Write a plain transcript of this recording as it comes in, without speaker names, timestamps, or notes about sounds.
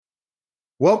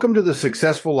Welcome to the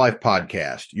Successful Life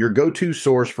Podcast, your go-to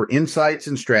source for insights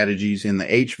and strategies in the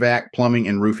HVAC, plumbing,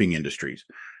 and roofing industries.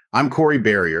 I'm Corey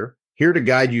Barrier, here to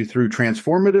guide you through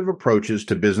transformative approaches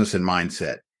to business and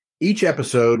mindset. Each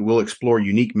episode will explore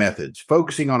unique methods,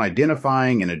 focusing on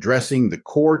identifying and addressing the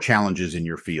core challenges in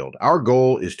your field. Our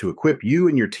goal is to equip you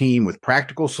and your team with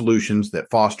practical solutions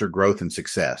that foster growth and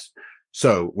success.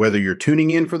 So, whether you're tuning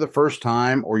in for the first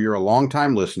time or you're a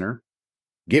longtime listener,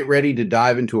 get ready to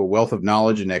dive into a wealth of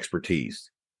knowledge and expertise.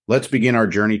 Let's begin our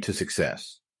journey to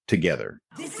success together.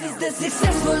 This is the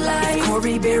Successful Life.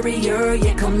 Corey Barrier,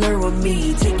 yeah, come learn with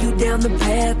me. Take you down the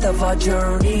path of our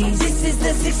journeys. This is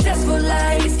the Successful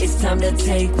Life. It's time to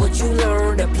take what you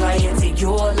learned, apply it to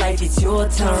your life. It's your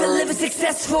turn to live a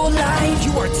successful life.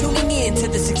 You are tuning in to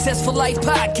the Successful Life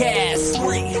Podcast.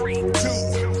 3,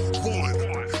 2, 1,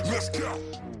 let's go.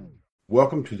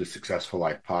 Welcome to the Successful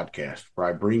Life Podcast, where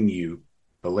I bring you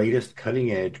the latest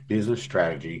cutting-edge business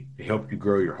strategy to help you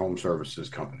grow your home services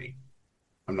company.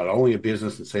 I'm not only a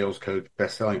business and sales coach,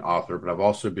 best-selling author, but I've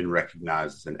also been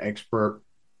recognized as an expert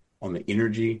on the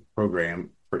Energy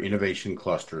Program for Innovation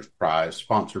Clusters prize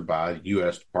sponsored by the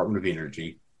U.S. Department of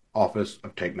Energy, Office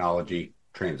of Technology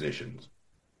Transitions.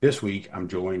 This week, I'm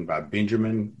joined by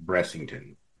Benjamin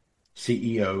Bressington,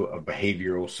 CEO of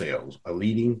Behavioral Sales, a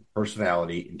leading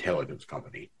personality intelligence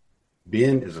company.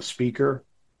 Ben is a speaker,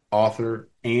 author,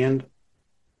 and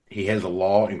he has a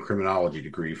law and criminology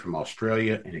degree from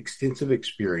Australia and extensive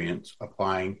experience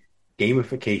applying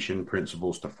gamification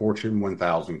principles to Fortune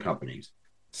 1000 companies,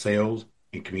 sales,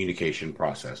 and communication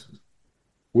processes.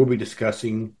 We'll be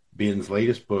discussing Ben's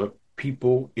latest book,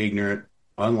 People Ignorant,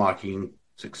 Unlocking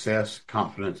Success,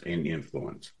 Confidence, and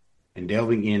Influence, and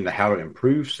delving into how to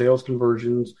improve sales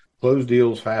conversions, close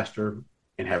deals faster,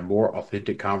 and have more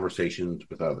authentic conversations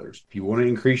with others. If you want to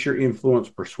increase your influence,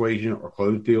 persuasion, or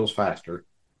close deals faster,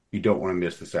 you don't want to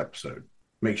miss this episode.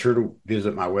 Make sure to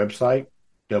visit my website,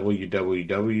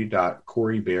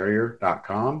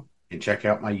 www.coreybarrier.com, and check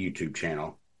out my YouTube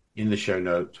channel in the show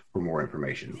notes for more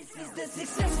information. This is the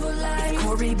Successful Life.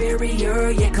 Corey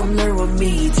Barrier, yeah, come learn with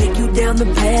me. Take you down the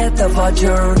path of our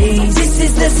journeys. This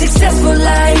is the Successful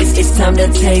Life. It's time to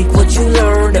take what you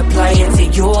learned, apply it to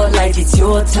your life. It's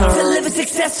your turn to live a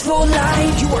successful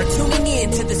life. You are tuning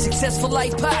in to the Successful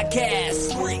Life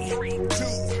Podcast. 3, 2,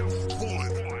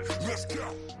 1, let's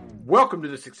go. Welcome to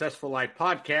the Successful Life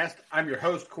Podcast. I'm your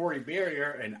host, Corey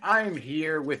Barrier, and I'm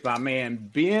here with my man,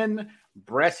 Ben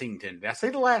Bressington. Did I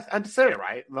say I said it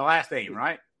right? The last name,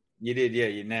 right? You did, yeah.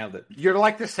 You nailed it. You're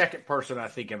like the second person I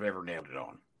think I've ever nailed it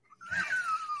on.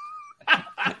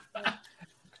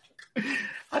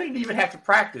 I didn't even have to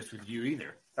practice with you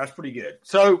either. That's pretty good.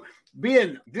 So,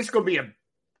 Ben, this is gonna be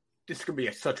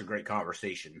such a great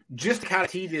conversation. Just to kind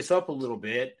of tee this up a little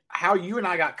bit, how you and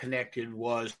I got connected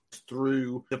was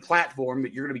through the platform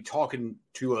that you're going to be talking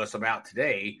to us about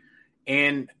today,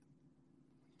 and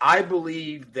I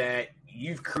believe that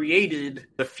you've created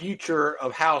the future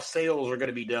of how sales are going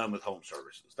to be done with home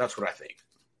services. That's what I think.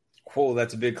 Cool,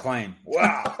 that's a big claim.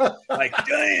 Wow. Like,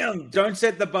 damn. Don't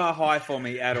set the bar high for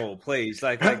me at all, please.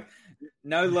 Like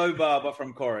no low bar, but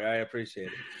from Corey. I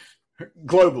appreciate it.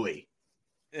 Globally.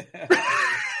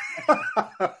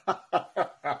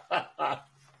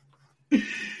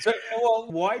 So, well,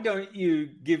 why don't you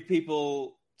give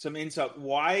people some insight?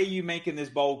 Why are you making this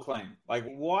bold claim? Like,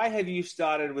 why have you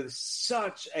started with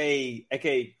such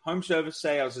home service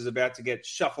sales is about to get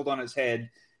shuffled on its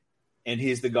head, and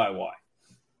here's the guy why?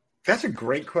 That's a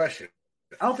great question.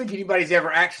 I don't think anybody's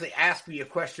ever actually asked me a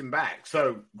question back.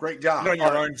 So, great job. On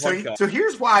your own podcast. So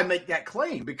here's why I make that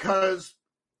claim. Because,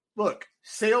 look,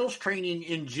 sales training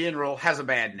in general has a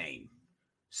bad name.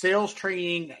 Sales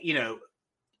training,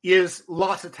 is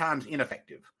lots of times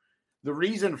ineffective. The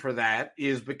reason for that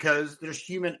is because there's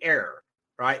human error,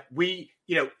 right?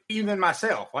 Even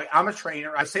myself, like I'm a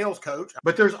trainer, I'm a sales coach,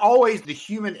 but there's always the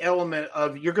human element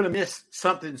of you're going to miss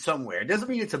something somewhere. It doesn't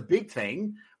mean it's a big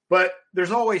thing, but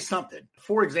there's always something.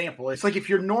 For example, it's like if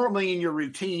you're normally in your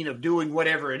routine of doing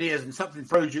whatever it is and something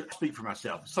throws you, speak for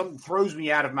myself, something throws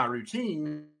me out of my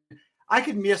routine, I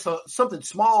could miss something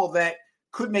small that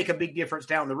could make a big difference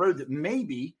down the road that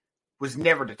maybe was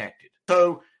never detected.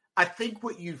 So I think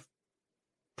what you've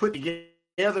put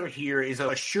together here is a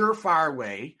surefire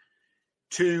way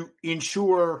to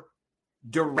ensure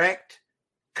direct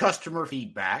customer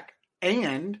feedback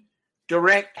and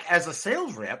direct as a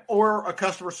sales rep or a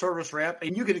customer service rep.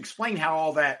 And you can explain how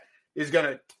all that is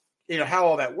going to, how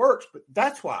all that works. But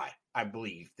that's why I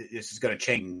believe that this is going to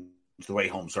change the way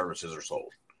home services are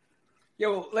sold. Yeah,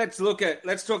 well, let's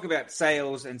talk about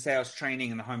sales and sales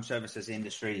training in the home services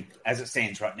industry as it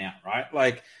stands right now, right?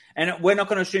 Like, and we're not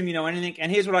going to assume you know anything.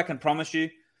 And here's what I can promise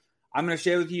you. I'm going to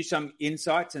share with you some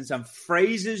insights and some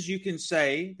phrases you can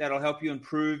say that'll help you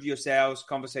improve your sales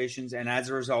conversations and as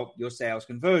a result, your sales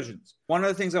conversions. One of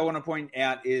the things I want to point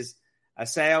out is a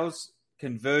sales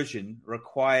conversion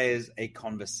requires a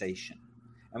conversation.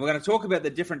 And we're going to talk about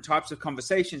the different types of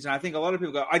conversations. And I think a lot of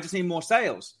people go, I just need more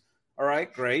sales. All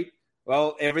right, great.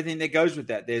 Well, everything that goes with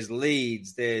that, there's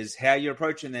leads, there's how you're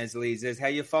approaching those leads, there's how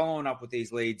you're following up with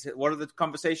these leads, what are the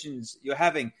conversations you're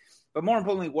having, but more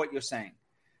importantly, what you're saying.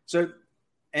 So,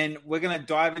 and we're going to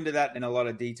dive into that in a lot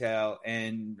of detail,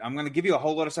 and I'm going to give you a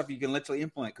whole lot of stuff you can literally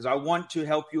implement because I want to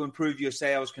help you improve your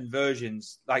sales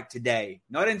conversions like today,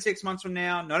 not in 6 months from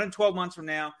now, not in 12 months from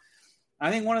now.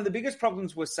 I think one of the biggest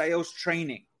problems with sales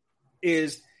training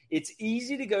is it's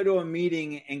easy to go to a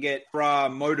meeting and get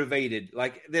motivated.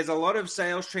 Like there's a lot of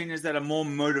sales trainers that are more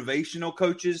motivational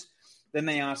coaches than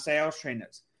they are sales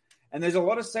trainers. And there's a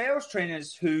lot of sales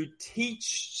trainers who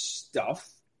teach stuff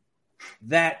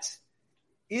that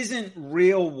isn't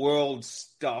real world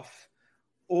stuff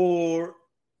or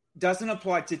doesn't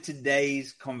apply to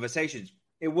today's conversations.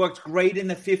 It worked great in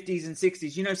the 50s and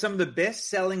 60s. You know, some of the best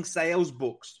selling sales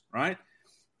books, right?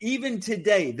 Even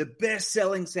today, the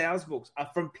best-selling sales books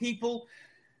are from people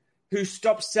who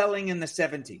stopped selling in the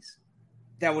 70s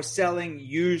that were selling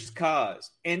used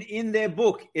cars. And in their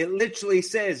book, it literally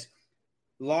says,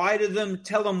 lie to them,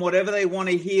 tell them whatever they want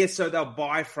to hear so they'll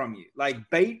buy from you. Like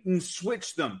bait and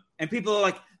switch them. And people are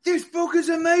like, this book is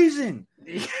amazing.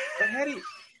 But how do you...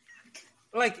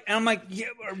 Like, and I'm like, yeah,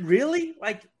 really?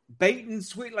 Like bait and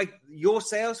switch? Like your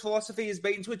sales philosophy is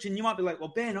bait and switch? And you might be like,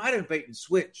 well, Ben, I don't bait and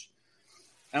switch.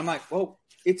 And I'm like, well,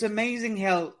 it's amazing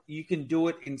how you can do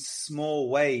it in small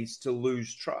ways to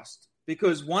lose trust.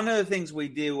 Because one of the things we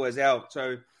do was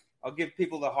so I'll give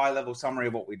people the high-level summary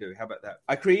of what we do. How about that?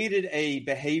 I created a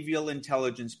behavioral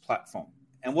intelligence platform.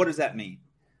 And what does that mean?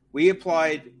 We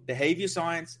applied behavior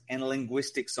science and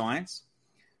linguistic science.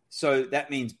 So that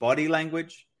means body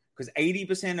language, because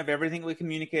 80% of everything we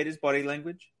communicate is body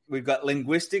language. We've got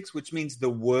linguistics, which means the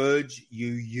words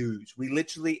you use. We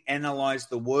literally analyze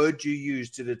the words you use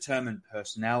to determine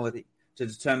personality, to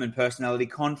determine personality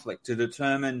conflict, to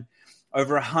determine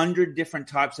over 100 different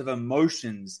types of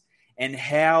emotions and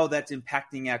how that's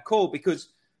impacting our call, because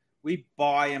we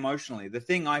buy emotionally. The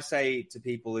thing I say to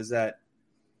people is that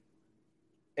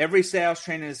every sales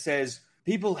trainer says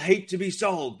people hate to be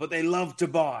sold, but they love to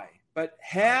buy. But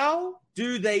how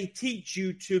do they teach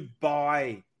you to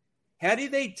buy? How do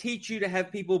they teach you to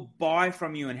have people buy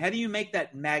from you? And how do you make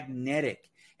that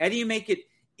magnetic? How do you make it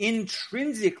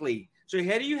intrinsically? So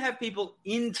how do you have people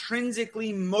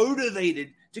intrinsically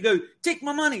motivated to go, take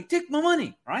my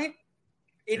money, right?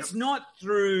 It's not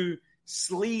through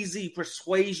sleazy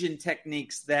persuasion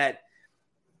techniques that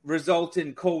result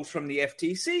in calls from the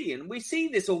FTC. And we see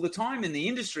this all the time in the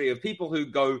industry of people who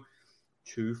go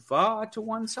too far to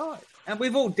one side. And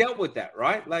we've all dealt with that,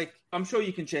 right? Like, I'm sure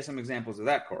you can share some examples of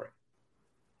that, Corey.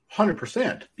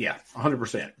 100%. Yeah,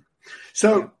 100%.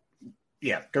 So,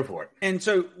 yeah, go for it. And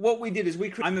so what we did is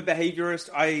I'm a behaviorist.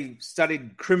 I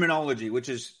studied criminology, which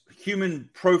is human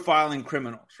profiling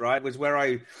criminals, right? It was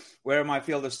where my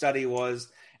field of study was.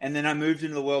 And then I moved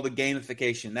into the world of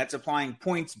gamification. That's applying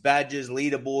points, badges,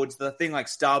 leaderboards, the thing like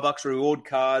Starbucks reward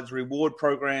cards, reward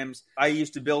programs. I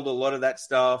used to build a lot of that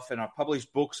stuff, and I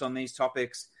published books on these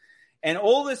topics. And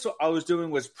all this I was doing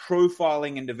was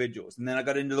profiling individuals. And then I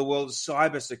got into the world of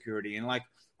cybersecurity. And like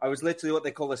I was literally what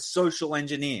they call a social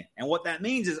engineer. And what that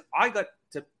means is I got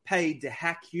paid to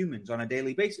hack humans on a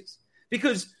daily basis.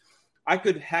 Because I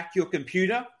could hack your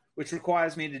computer, which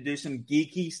requires me to do some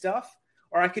geeky stuff.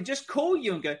 Or I could just call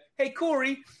you and go, hey,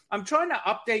 Corey, I'm trying to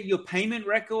update your payment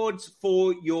records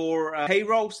for your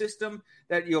payroll system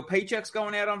that your paycheck's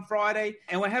going out on Friday.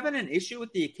 And we're having an issue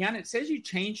with the account. It says you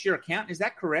changed your account. Is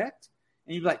that correct?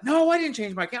 And you'd be like, no, I didn't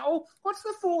change my account. Oh, what's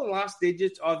the 4 last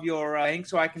digits of your bank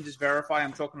so I can just verify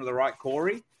I'm talking to the right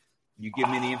Corey? You give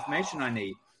me the information I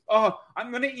need. Oh,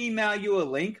 I'm going to email you a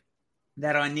link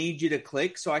that I need you to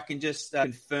click so I can just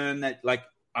confirm that like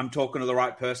I'm talking to the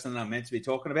right person that I'm meant to be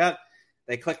talking about.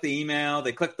 They click the email,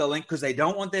 they click the link because they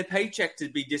don't want their paycheck to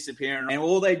be disappearing. And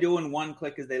all they do in one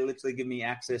click is they literally give me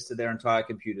access to their entire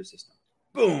computer system.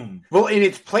 Boom. Well, and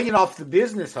it's playing off the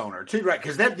business owner too, right?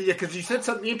 Because you said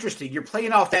something interesting. You're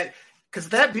playing off that because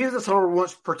that business owner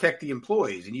wants to protect the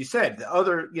employees. And you said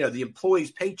the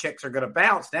employees' paychecks are going to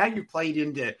bounce. Now you've played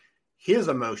into his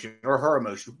emotion or her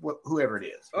emotion, whoever it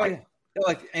is. Right? Oh, yeah.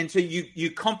 Like, and so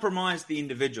you compromise the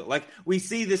individual. Like, we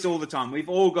see this all the time. We've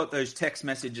all got those text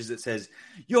messages that says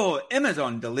your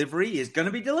Amazon delivery is going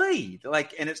to be delayed.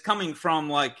 Like, and it's coming from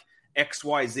like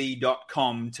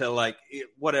xyz.com to like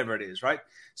whatever it is, right?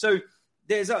 So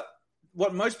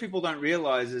what most people don't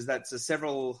realize is that's a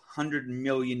several $100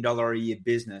 million a year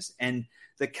business. And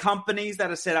the companies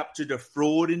that are set up to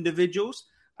defraud individuals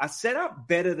are set up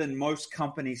better than most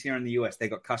companies here in the US. They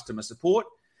got customer support.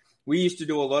 We used to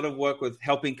do a lot of work with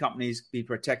helping companies be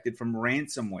protected from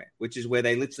ransomware, which is where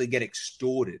they literally get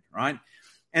extorted, right?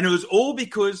 And it was all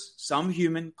because some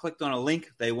human clicked on a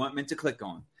link they weren't meant to click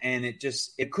on. And it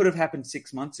could have happened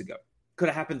 6 months ago. Could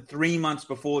have happened 3 months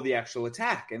before the actual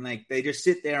attack. And they just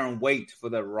sit there and wait for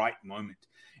the right moment.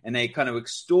 And they kind of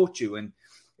extort you. And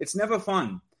it's never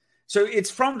fun. So it's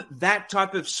from that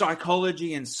type of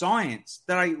psychology and science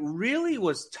that I really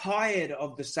was tired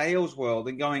of the sales world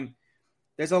and going,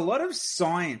 there's a lot of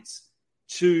science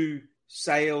to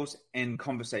sales and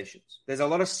conversations. There's a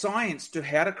lot of science to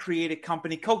how to create a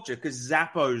company culture because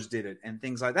Zappos did it and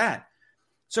things like that.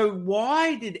 So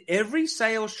why did every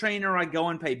sales trainer I go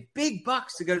and pay big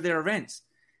bucks to go to their events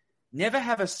never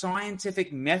have a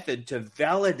scientific method to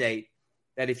validate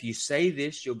that if you say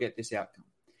this, you'll get this outcome?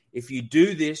 If you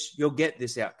do this, you'll get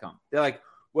this outcome. They're like,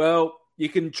 well, you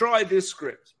can try this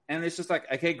script. And it's just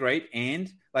like, okay, great.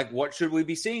 And like, what should we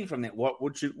be seeing from that?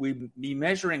 What should we be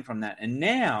measuring from that? And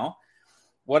now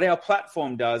what our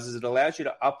platform does is it allows you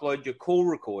to upload your call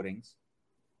recordings.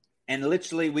 And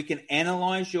literally we can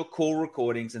analyze your call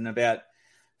recordings in about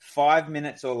 5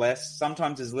 minutes or less,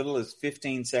 sometimes as little as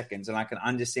 15 seconds. And I can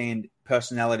understand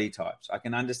personality types. I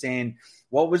can understand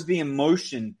what was the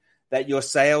emotion that your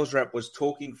sales rep was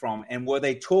talking from. And were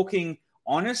they talking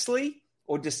honestly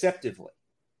or deceptively?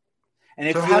 And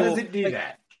if so how does it do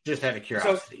that? Just out of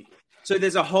curiosity. So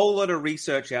there's a whole lot of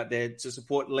research out there to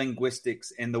support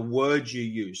linguistics and the words you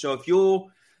use. So if you're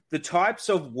the types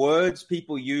of words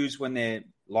people use when they're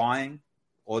lying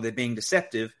or they're being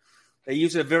deceptive, they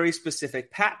use a very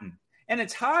specific pattern. And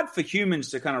it's hard for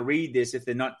humans to kind of read this if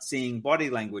they're not seeing body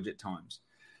language at times.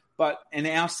 And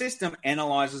our system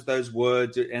analyzes those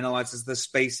words. It analyzes the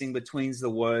spacing between the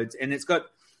words. And it's got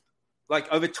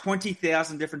like over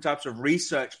 20,000 different types of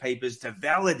research papers to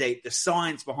validate the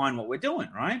science behind what we're doing,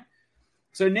 right?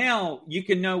 So now you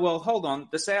can know, well, hold on,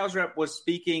 the sales rep was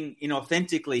speaking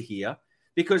inauthentically here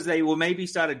because they were maybe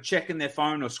started checking their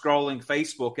phone or scrolling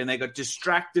Facebook and they got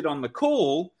distracted on the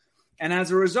call. And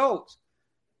as a result,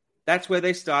 that's where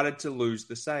they started to lose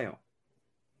the sale.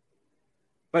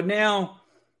 But now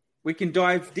we can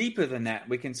dive deeper than that.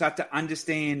 We can start to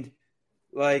understand,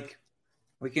 where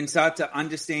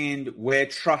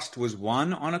trust was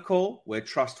won on a call, where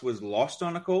trust was lost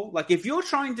on a call. Like if you're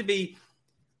trying to be,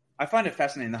 I find it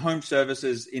fascinating. The home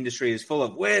services industry is full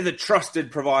of, we're the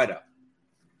trusted provider.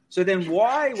 So then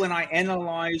why, when I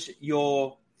analyze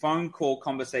your phone call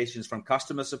conversations from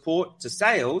customer support to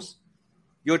sales,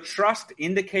 your trust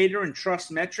indicator and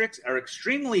trust metrics are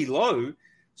extremely low,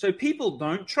 so people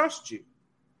don't trust you?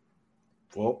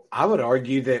 Well, I would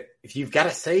argue that if you've got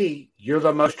to say you're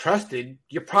the most trusted,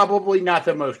 you're probably not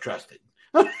the most trusted.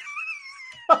 I'm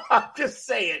just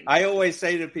saying. I always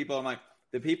say to people, I'm like,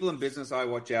 the people in business I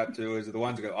watch out to is the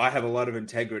ones who go, I have a lot of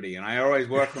integrity, and I always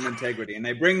work from integrity. And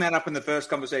they bring that up in the first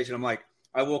conversation. I'm like,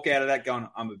 I walk out of that going,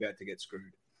 I'm about to get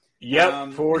screwed.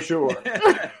 Yep, for sure.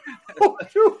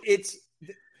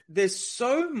 There's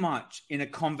so much in a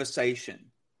conversation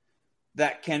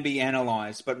that can be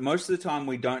analyzed, but most of the time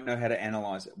we don't know how to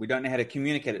analyze it. We don't know how to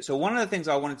communicate it. So one of the things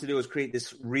I wanted to do is create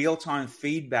this real-time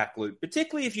feedback loop,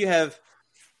 particularly if you have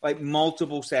like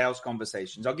multiple sales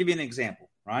conversations. I'll give you an example,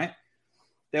 right?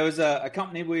 There was a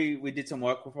company we did some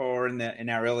work for in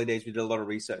our early days. We did a lot of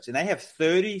research, and they have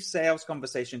 30 sales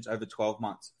conversations over 12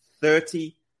 months.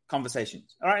 30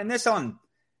 conversations. All right, and they're selling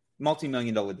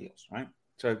multi-million-dollar deals, right?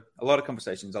 So a lot of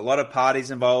conversations, a lot of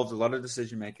parties involved, a lot of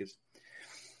decision makers.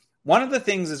 One of the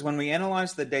things is when we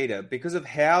analyze the data, because of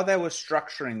how they were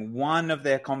structuring one of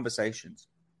their conversations,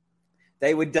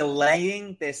 they were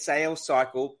delaying their sales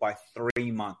cycle by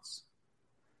 3 months.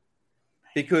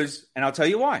 And I'll tell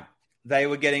you why. They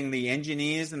were getting the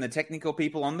engineers and the technical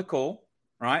people on the call,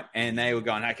 right? And they were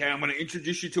going, okay, I'm going to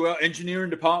introduce you to our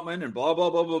engineering department and blah, blah,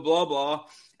 blah, blah, blah, blah.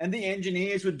 And the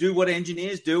engineers would do what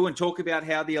engineers do and talk about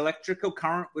how the electrical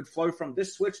current would flow from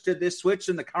this switch to this switch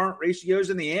and the current ratios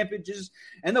and the amperages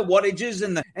and the wattages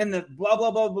and the blah,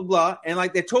 blah, blah, blah, blah. And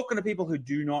like they're talking to people who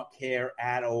do not care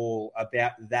at all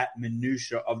about that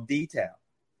minutia of detail.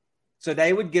 So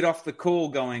they would get off the call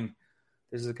going,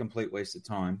 this is a complete waste of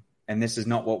time. and this is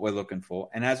not what we're looking for.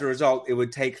 And as a result, it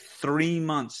would take 3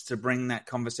 months to bring that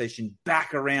conversation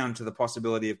back around to the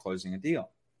possibility of closing a deal.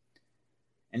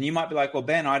 And you might be like, well,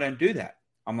 Ben, I don't do that.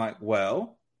 I'm like,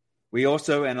 well, we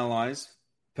also analyze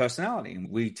personality.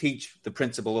 And we teach the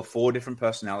principle of 4 different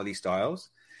personality styles.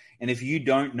 And if you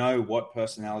don't know what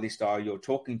personality style you're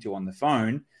talking to on the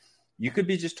phone, you could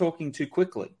be just talking too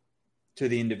quickly to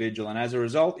the individual. And as a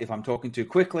result, if I'm talking too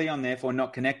quickly, I'm therefore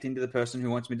not connecting to the person who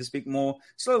wants me to speak more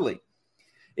slowly.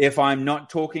 If I'm not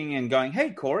talking and going,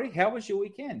 hey, Corey, how was your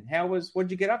weekend? What'd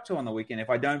you get up to on the weekend? If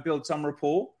I don't build some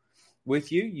rapport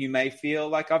with you, you may feel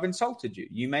like I've insulted you.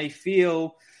 You may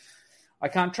feel I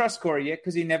can't trust Corey yet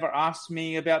because he never asked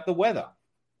me about the weather.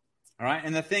 All right.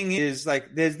 And the thing is,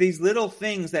 like, there's these little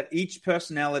things that each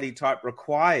personality type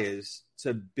requires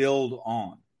to build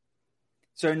on.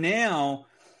 So now,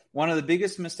 one of the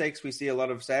biggest mistakes we see a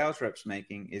lot of sales reps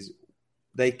making is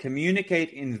they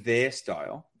communicate in their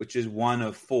style, which is one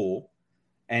of 4,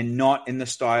 and not in the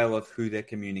style of who they're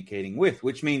communicating with,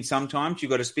 which means sometimes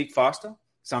you've got to speak faster.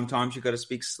 Sometimes you've got to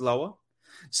speak slower.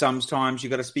 Sometimes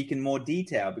you've got to speak in more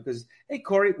detail because, hey,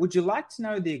 Corey, would you like to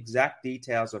know the exact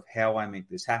details of how I make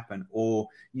this happen? Or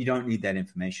you don't need that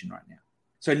information right now.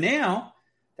 So now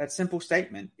that simple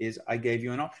statement is I gave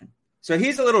you an option. So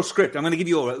here's a little script. I'm going to give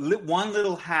you one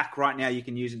little hack right now you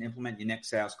can use and implement your next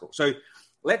sales call. So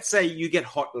let's say you get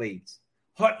hot leads.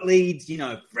 Hot leads,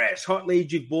 fresh hot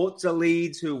leads. You've bought some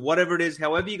leads who, whatever it is,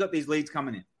 however you got these leads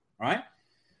coming in, right?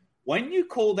 When you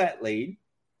call that lead,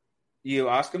 you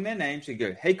ask them their names. You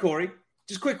go, hey, Corey,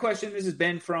 just a quick question. This is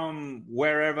Ben from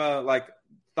wherever, like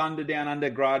Thunder Down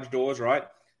Under Garage Doors, right?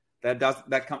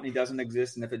 That company doesn't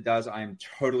exist. And if it does, I am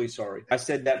totally sorry. I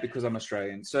said that because I'm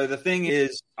Australian. So the thing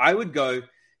is, I would go,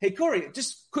 hey, Corey,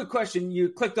 just quick question. You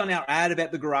clicked on our ad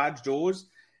about the garage doors.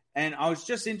 And I'm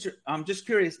just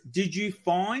curious, did you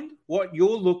find what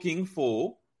you're looking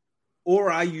for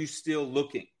or are you still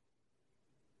looking?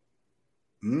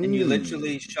 And you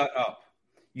literally shut up.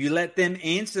 You let them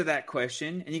answer that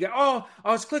question and you go, oh,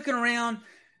 I was clicking around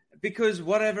because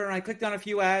whatever, I clicked on a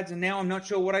few ads and now I'm not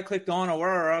sure what I clicked on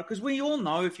or because we all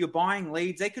know if you're buying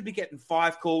leads, they could be getting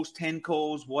 5 calls, 10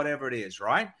 calls, whatever it is,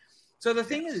 right? So the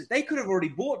thing is, they could have already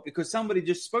bought because somebody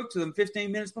just spoke to them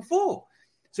 15 minutes before.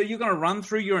 So you're going to run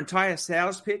through your entire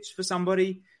sales pitch for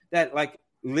somebody that like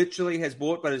literally has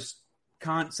bought but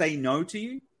can't say no to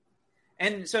you.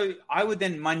 And so I would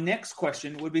then, my next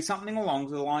question would be something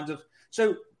along the lines of,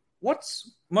 so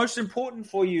what's most important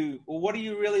for you or what are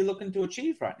you really looking to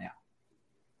achieve right now?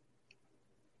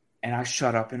 And I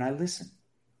shut up and I listen.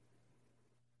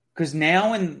 Because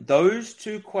now in those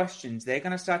 2 questions, they're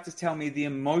going to start to tell me the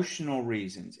emotional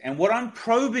reasons. And what I'm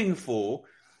probing for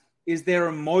is their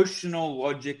emotional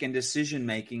logic and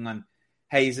decision-making on,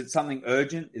 hey, is it something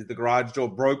urgent? Is the garage door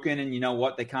broken? And you know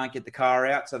what? They can't get the car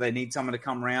out, so they need someone to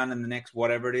come around in the next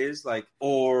whatever it is. Like,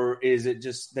 or is it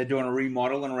just they're doing a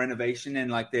remodel and a renovation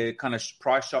and like they're kind of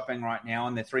price shopping right now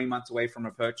and they're 3 months away from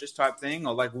a purchase type thing?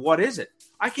 Or like, what is it?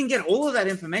 I can get all of that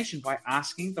information by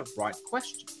asking the right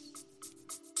questions.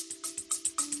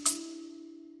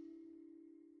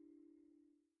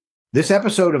 This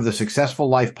episode of the Successful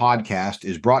Life podcast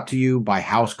is brought to you by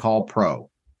House Call Pro.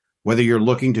 Whether you're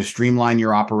looking to streamline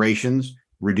your operations,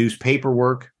 reduce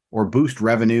paperwork, or boost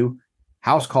revenue,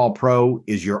 House Call Pro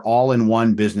is your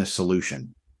all-in-one business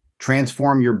solution.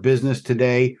 Transform your business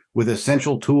today with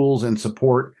essential tools and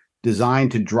support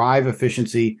designed to drive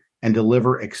efficiency and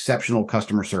deliver exceptional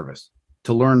customer service.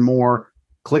 To learn more,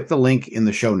 click the link in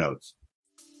the show notes.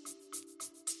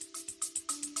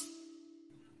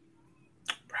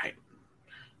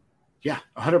 Yeah,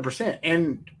 100%.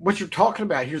 And what you're talking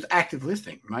about here is active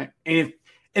listening, right? And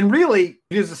really,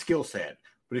 it is a skill set.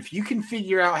 But if you can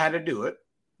figure out how to do it,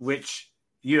 which,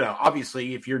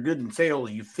 obviously, if you're good in sales,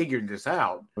 you figured this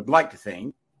out, would like to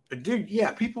think. But, dude,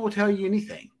 yeah, people will tell you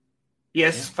anything.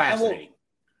 Yes, it's fascinating.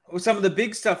 Well, some of the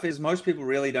big stuff is most people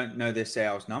really don't know their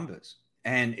sales numbers.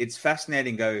 And it's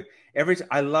fascinating.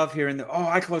 I love hearing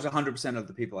I close 100% of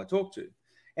the people I talk to.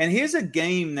 And here's a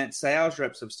game that sales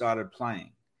reps have started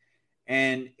playing.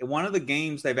 And one of the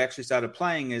games they've actually started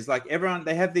playing is like everyone,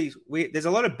 they have there's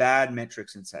a lot of bad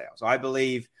metrics in sales. I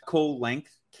believe call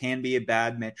length can be a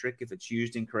bad metric if it's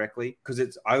used incorrectly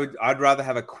because I'd rather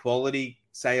have a quality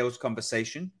sales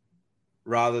conversation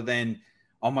rather than,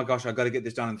 oh my gosh, I've got to get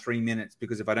this done in 3 minutes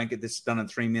because if I don't get this done in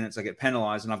 3 minutes, I get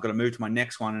penalized and I've got to move to my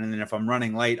next one. And then if I'm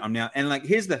running late, and like,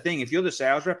 here's the thing. If you're the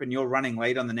sales rep and you're running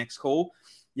late on the next call,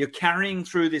 you're carrying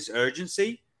through this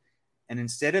urgency. And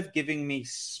instead of giving me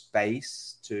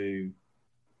space to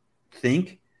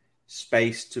think,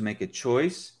 space to make a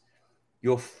choice,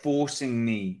 You're forcing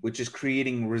me, which is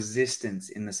creating resistance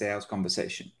in the sales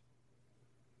conversation.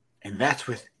 And that's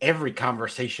with every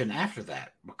conversation after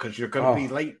that, because you're going to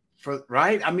be late for,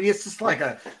 right? I mean, it's just like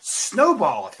a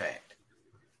snowball effect.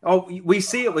 Oh, we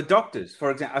see it with doctors,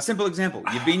 for example. A simple example.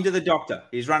 You've been to the doctor.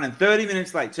 He's running 30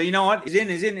 minutes late. So you know what?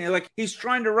 He's in. Like, he's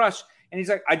trying to rush. And he's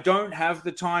like, I don't have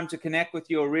the time to connect with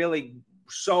you or really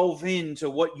solve into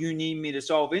what you need me to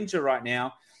solve into right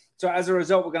now. So as a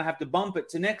result, we're going to have to bump it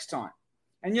to next time.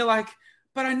 And you're like,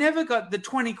 but I never got the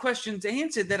 20 questions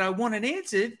answered that I wanted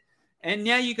answered. And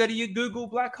now you go to your Google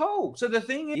black hole. So the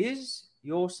thing is,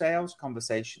 your sales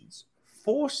conversations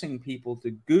forcing people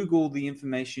to Google the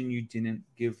information you didn't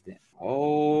give them.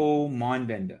 Oh, mind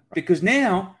bender. Because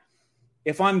now,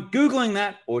 if I'm Googling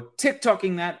that or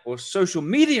TikToking that or social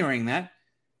mediaing that,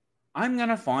 I'm going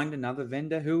to find another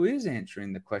vendor who is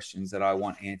answering the questions that I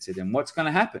want answered. And what's going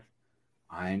to happen?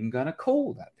 I'm going to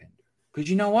call that vendor. Because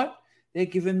you know what? They're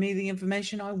giving me the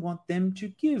information I want them to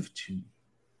give to me.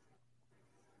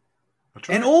 Right.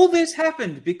 And all this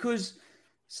happened because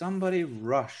somebody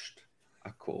rushed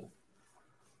a call.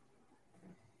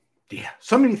 Yeah,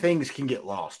 so many things can get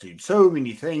lost, dude. So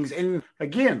many things. And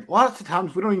again, lots of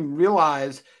times we don't even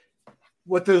realize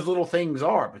what those little things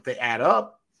are, but they add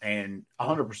up, and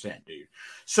 100%, dude.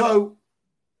 So,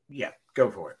 yeah,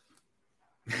 go for it.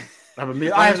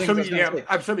 I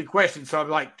have so many questions, so I'm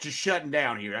like just shutting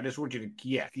down here. I just want you to,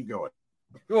 keep going.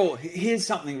 Well, here's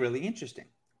something really interesting.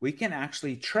 We can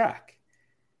actually track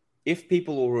if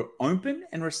people are open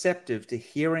and receptive to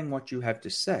hearing what you have to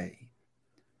say,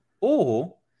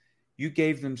 or you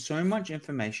gave them so much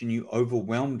information you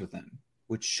overwhelmed them,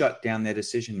 which shut down their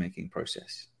decision-making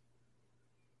process.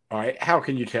 All right. How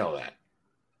can you tell that?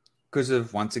 Because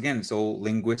of, once again, it's all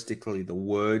linguistically, the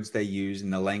words they use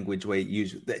and the language way you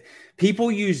use.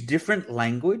 People use different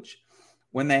language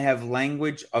when they have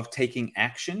language of taking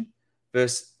action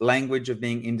versus language of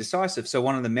being indecisive. So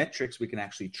one of the metrics we can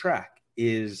actually track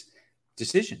is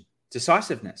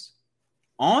decisiveness.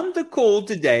 On the call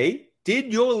today,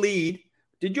 did your lead,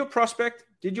 did your prospect,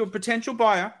 did your potential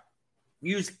buyer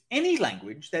use any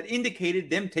language that indicated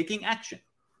them taking action?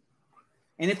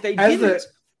 And if they didn't,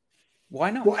 why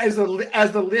not? Well, as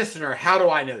the listener, how do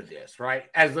I know this, right?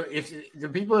 If the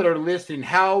people that are listening,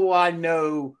 how will I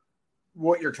know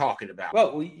what you're talking about?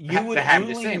 Well, you would have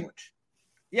the sandwich.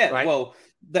 Yeah, right?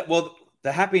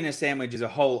 The happiness sandwich is a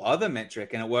whole other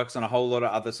metric, and it works on a whole lot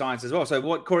of other science as well. So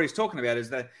what Corey's talking about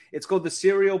is that it's called the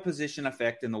serial position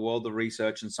effect in the world of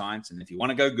research and science. And if you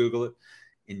want to go Google it,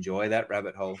 enjoy that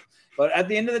rabbit hole. But at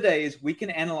the end of the day, is we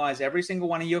can analyze every single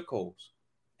one of your calls.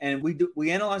 And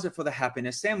we analyze it for the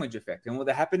happiness sandwich effect. And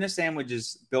the happiness sandwich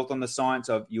is built on the science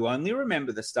of you only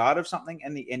remember the start of something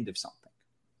and the end of something.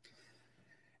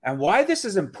 And why this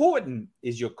is important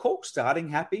is your call starting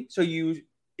happy. So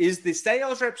is the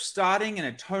sales rep starting in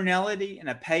a tonality and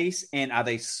a pace, and are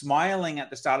they smiling at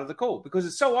the start of the call? Because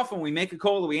it's so often we make a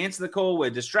call, we answer the call,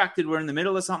 we're distracted, we're in the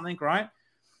middle of something, right?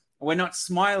 We're not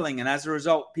smiling. And as a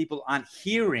result, people aren't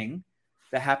hearing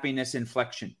the happiness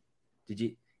inflection.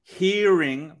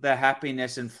 Hearing the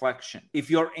happiness inflection.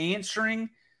 If you're answering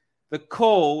the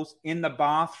calls in the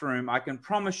bathroom, I can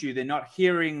promise you they're not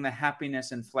hearing the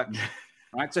happiness inflection.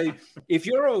 Right? So if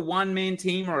you're a one-man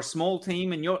team or a small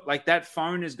team and you're like that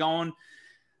phone is going,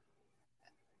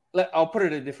 I'll put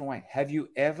it a different way. Have you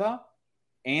ever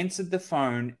answered the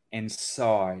phone and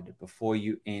sighed before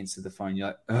you answer the phone? You're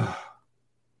like, ugh.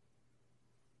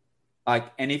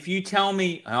 Like, and if you tell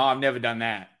me, oh, I've never done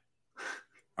that.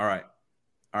 All right.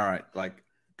 Like,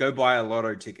 go buy a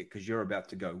lotto ticket because you're about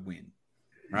to go win.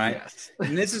 Right? Yes.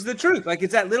 And this is the truth. Like,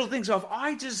 it's that little thing. So if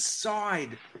I just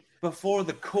sighed before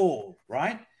the call,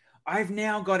 right? I've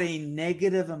now got a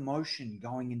negative emotion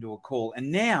going into a call. And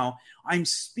now I'm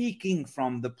speaking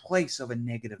from the place of a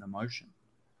negative emotion.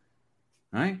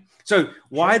 Right? So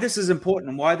why this is important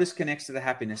and why this connects to the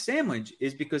happiness sandwich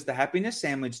is because the happiness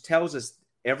sandwich tells us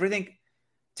everything,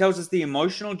 tells us the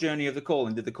emotional journey of the call.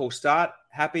 And did the call start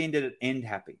happy and did it end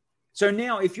happy? So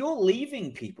now if you're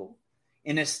leaving people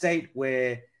in a state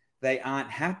where they aren't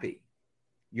happy,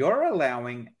 you're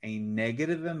allowing a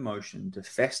negative emotion to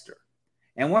fester.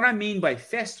 And what I mean by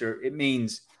fester, it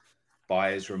means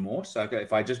buyer's remorse. Okay,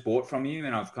 if I just bought from you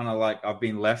and I've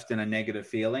been left in a negative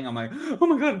feeling, I'm like, oh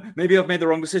my God, maybe I've made the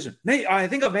wrong decision. I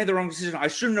think I've made the wrong decision. I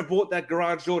shouldn't have bought that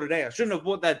garage door today. I shouldn't have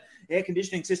bought that air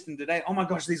conditioning system today. Oh my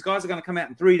gosh, these guys are going to come out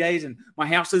in 3 days and my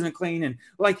house isn't clean. And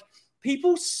like,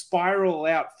 people spiral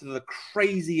out for the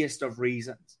craziest of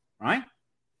reasons, right?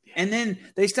 And then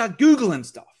they start Googling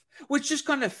stuff. which just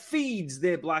kind of feeds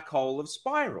their black hole of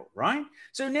spiral, right?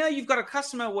 So now you've got a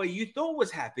customer where you thought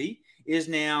was happy is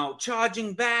now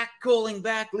charging back, calling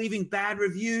back, leaving bad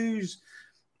reviews,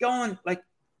 going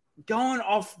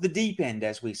off the deep end,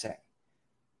 as we say.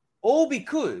 All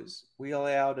because we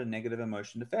allowed a negative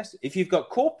emotion to fester. If you've got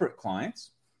corporate clients,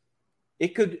 it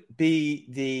could be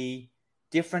the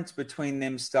difference between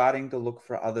them starting to look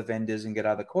for other vendors and get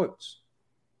other quotes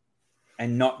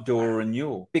and not do a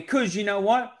renewal. Because you know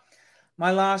what?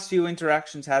 My last few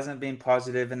interactions hasn't been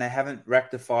positive and they haven't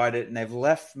rectified it and they've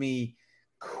left me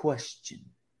question.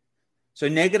 So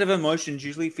negative emotions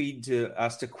usually feed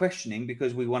us to questioning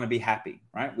because we want to be happy,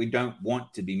 right? We don't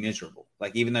want to be miserable.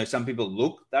 Like even though some people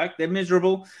look like they're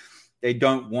miserable, they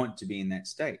don't want to be in that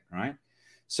state, right?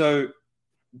 So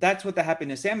that's what the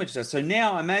happiness sandwich does. So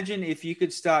now imagine if you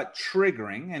could start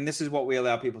triggering, and this is what we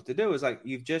allow people to do, is like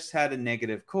you've just had a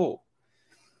negative call.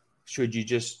 Should you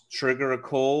just trigger a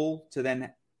call to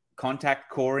then contact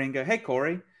Corey and go, hey,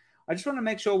 Corey, I just want to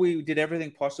make sure we did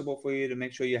everything possible for you to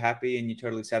make sure you're happy and you're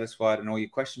totally satisfied and all your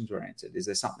questions were answered. Is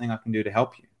there something I can do to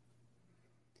help you?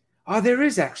 Oh, there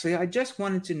is actually. I just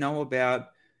wanted to know about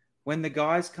when the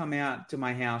guys come out to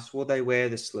my house, will they wear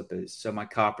the slippers so my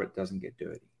carpet doesn't get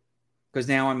dirty? Because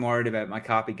now I'm worried about my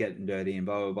carpet getting dirty and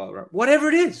blah, blah, blah, blah. Whatever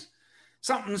it is.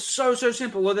 Something so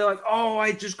simple. Or they're like, oh,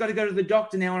 I just got to go to the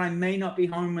doctor now and I may not be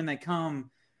home when they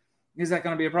come. Is that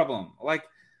going to be a problem? Like,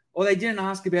 or they didn't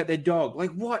ask about their dog.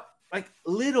 Like what? Like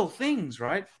little things,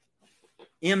 right?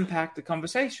 Impact the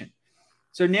conversation.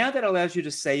 So now that allows you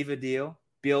to save a deal,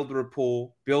 build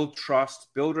rapport, build trust,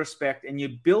 build respect, and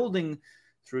you're building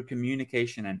through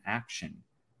communication and action,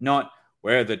 not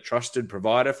we're the trusted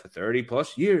provider for 30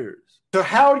 plus years. So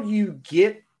how you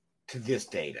get to this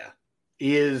data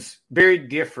is very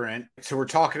different. So we're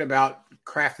talking about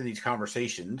crafting these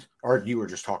conversations, or you were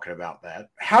just talking about that.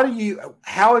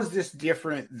 How is this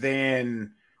different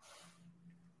than,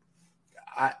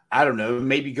 I don't know,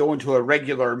 maybe going to a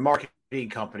regular marketing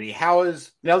company?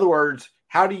 In other words,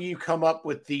 how do you come up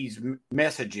with these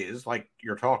messages like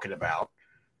you're talking about?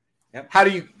 Yep.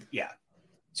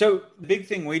 So the big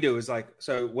thing we do is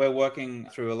so we're working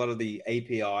through a lot of the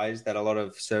APIs that a lot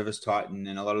of Service Titan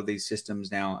and a lot of these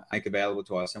systems now make available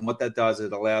to us. And what that does,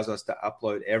 it allows us to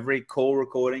upload every call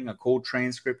recording, a call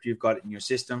transcript you've got in your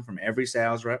system from every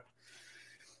sales rep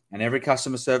and every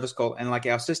customer service call. And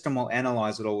our system will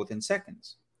analyze it all within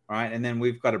seconds, right? And then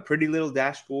we've got a pretty little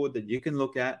dashboard that you can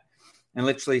look at and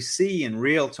literally see in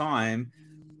real time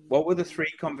what were the 3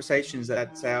 conversations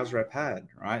that sales rep had,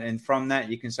 right? And from that,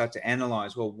 you can start to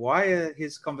analyze, well, why are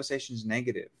his conversations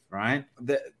negative, right?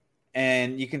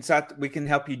 And we can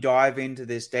help you dive into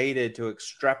this data to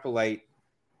extrapolate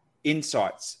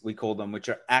insights, we call them, which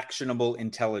are actionable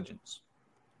intelligence,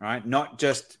 right? Not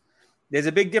just, there's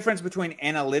a big difference between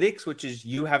analytics, which is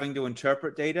you having to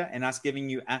interpret data, and us giving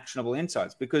you actionable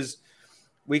insights, because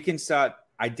we can start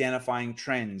identifying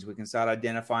trends. We can start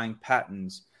identifying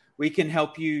patterns. We can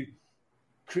help you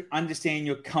understand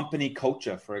your company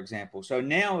culture, for example. So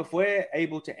now if we're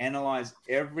able to analyze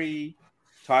every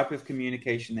type of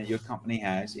communication that your company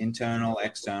has, internal,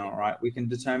 external, right, we can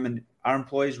determine are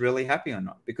employees really happy or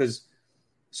not, because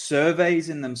surveys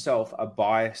in themselves are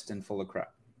biased and full of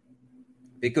crap.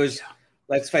 Because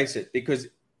let's face it,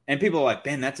 and people are like,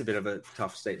 Ben, that's a bit of a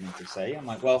tough statement to say. I'm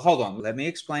like, well, hold on. Let me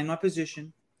explain my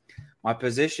position. My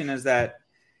position is that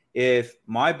if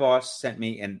my boss sent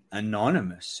me an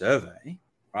anonymous survey,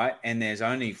 right, and there's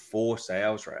only 4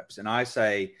 sales reps, and I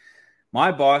say,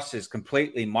 my boss is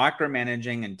completely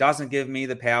micromanaging and doesn't give me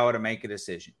the power to make a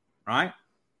decision, right?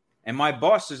 And my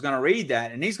boss is going to read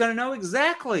that, and he's going to know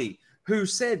exactly who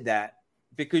said that,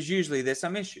 because usually there's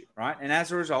some issue, right? And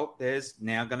as a result, there's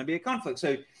now going to be a conflict.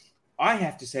 So I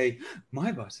have to say,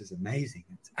 my boss is amazing.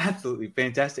 It's absolutely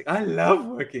fantastic. I love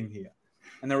working here.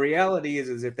 And the reality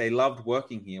is if they loved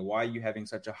working here, why are you having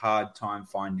such a hard time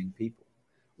finding people?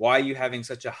 Why are you having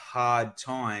such a hard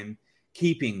time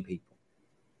keeping people?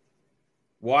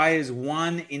 Why is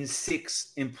 1 in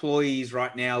 6 employees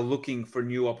right now looking for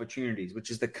new opportunities, which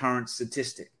is the current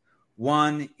statistic?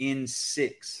 1 in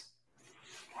 6.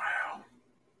 Wow.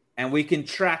 And we can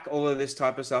track all of this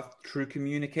type of stuff through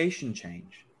communication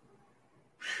change.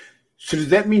 So does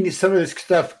that mean that some of this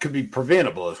stuff could be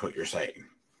preventable, is what you're saying?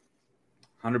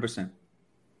 100%.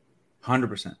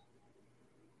 100%.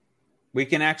 We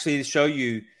can actually show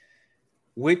you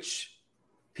which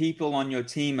people on your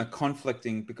team are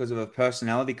conflicting because of a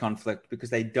personality conflict, because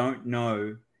they don't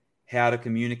know how to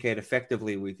communicate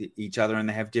effectively with each other and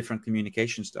they have different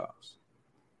communication styles.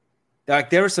 Like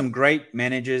there are some great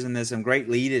managers and there's some great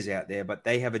leaders out there, but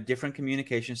they have a different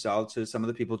communication style to some of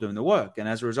the people doing the work. And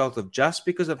as a result of just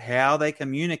because of how they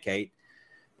communicate,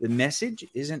 the message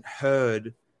isn't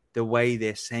heard the way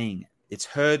they're saying it. It's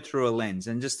heard through a lens.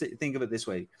 And just think of it this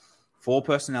way, 4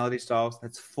 personality styles,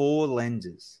 that's 4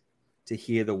 lenses to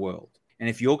hear the world. And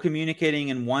if you're communicating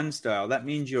in one style, that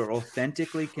means you're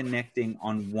authentically connecting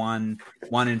on one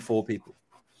in 4 people.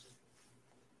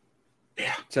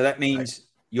 Yeah. So that means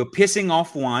you're pissing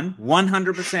off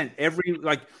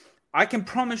 100%. I can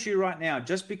promise you right now,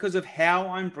 just because of how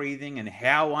I'm breathing and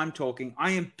how I'm talking,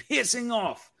 I am pissing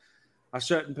off a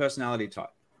certain personality type.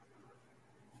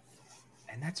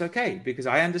 And that's okay because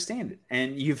I understand it.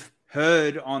 And you've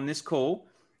heard on this call,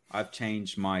 I've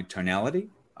changed my tonality.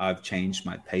 I've changed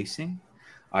my pacing.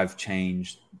 I've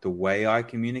changed the way I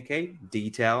communicate,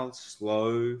 detailed,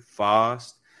 slow,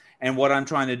 fast. And what I'm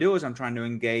trying to do is I'm trying to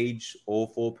engage all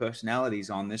 4 personalities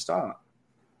on this style.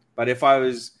 But if I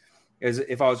was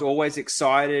always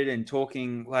excited and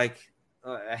talking like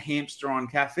a hamster on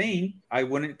caffeine, I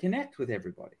wouldn't connect with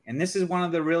everybody. And this is one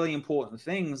of the really important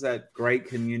things that great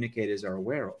communicators are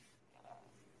aware of.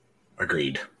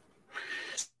 Agreed.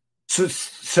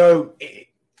 So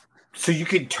you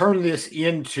could turn this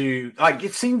into, like,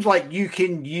 it seems like you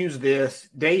can use this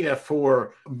data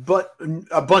for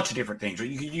a bunch of different things.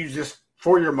 You could use this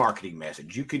for your marketing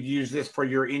message. You could use this for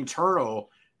your internal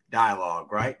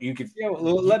dialogue, right? You could. Yeah,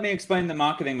 well, let me explain the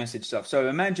marketing message stuff. So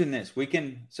imagine this.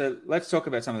 Let's talk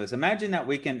about some of this. Imagine that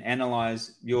we can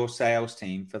analyze your sales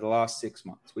team for the last 6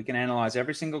 months. We can analyze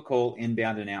every single call,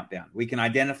 inbound and outbound. We can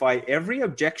identify every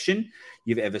objection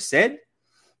you've ever said.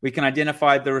 We can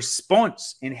identify the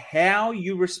response in how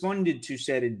you responded to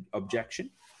said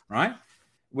objection, right?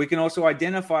 We can also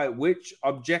identify which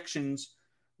objections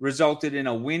resulted in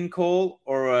a win call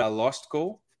or a lost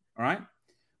call, all right?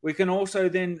 We can also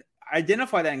then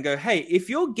identify that and go, hey, if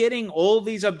you're getting all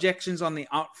these objections on the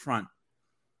upfront,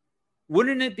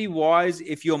 wouldn't it be wise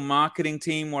if your marketing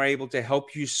team were able to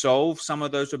help you solve some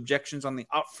of those objections on the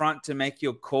upfront to make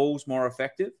your calls more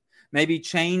effective? Maybe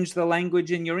change the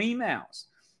language in your emails.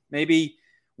 Maybe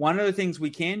one of the things we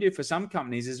can do for some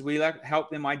companies is we help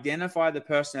them identify the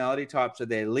personality types of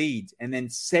their leads and then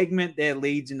segment their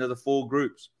leads into the 4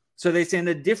 groups. So they send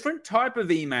a different type of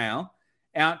email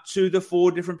out to the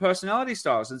 4 different personality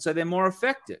styles. And so they're more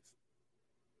effective.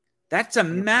 That's a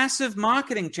massive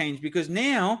marketing change because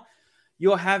now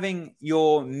you're having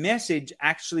your message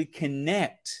actually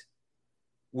connect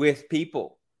with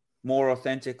people more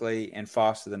authentically and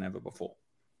faster than ever before.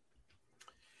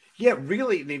 Yeah,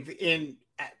 really.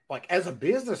 As a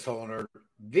business owner,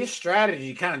 this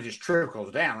strategy kind of just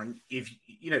trickles down. And if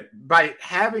by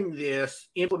having this,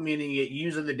 implementing it,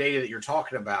 using the data that you're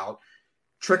talking about,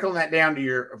 trickling that down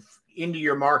to into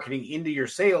your marketing, into your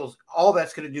sales, all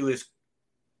that's going to do is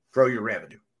grow your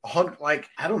revenue.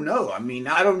 I don't know. I mean,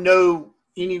 I don't know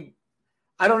any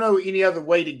other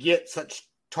way to get such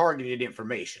targeted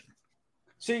information.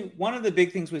 See, one of the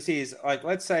big things we see is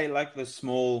let's say the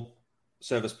small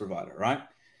service provider, right?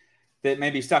 That may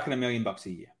be stuck in $1 million a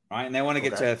year, right? And they want to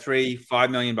get to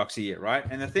 $3-5 million a year, right?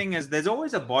 And the thing is, there's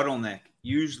always a bottleneck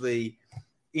usually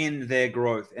in their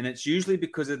growth, and it's usually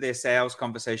because of their sales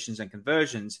conversations and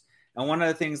conversions. And one of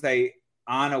the things they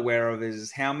aren't aware of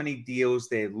is how many deals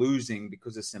they're losing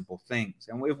because of simple things.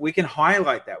 And if we can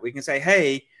highlight that, we can say,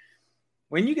 hey,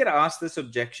 when you get asked this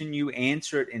objection, you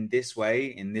answer it in this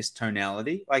way, in this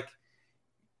tonality. Like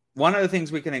one of the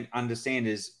things we can understand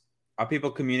is, are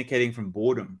people communicating from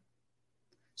boredom?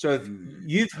 So if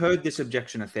you've heard this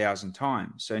objection 1,000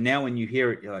 times, so now when you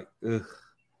hear it, you're like, ugh,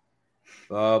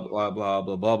 blah, blah, blah,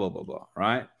 blah, blah, blah, blah, blah,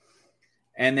 right?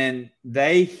 And then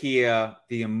they hear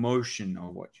the emotion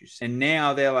of what you say. And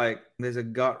now they're like, there's a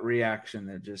gut reaction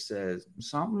that just says,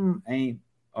 something ain't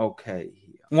okay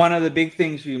here. One of the big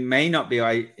things you may not be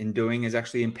in doing is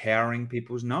actually empowering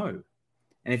people's no.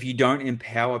 And if you don't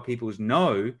empower people's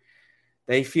no,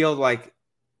 they feel like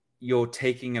you're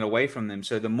taking it away from them.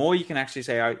 So the more you can actually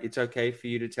say, oh, it's okay for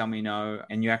you to tell me no,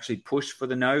 and you actually push for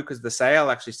the no, because the sale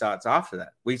actually starts after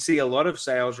that. We see a lot of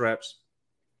sales reps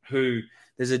who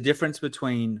there's a difference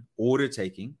between order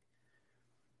taking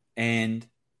and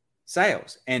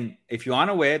sales. And if you're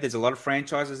unaware, there's a lot of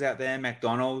franchises out there.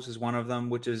 McDonald's is one of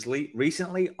them, which has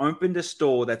recently opened a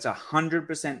store that's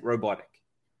 100% robotic.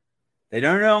 They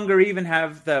don't longer even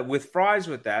have the with fries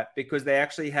with that, because they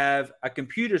actually have a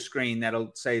computer screen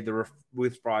that'll say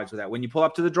with fries with that. When you pull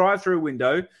up to the drive-through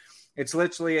window, it's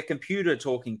literally a computer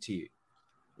talking to you.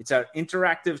 It's an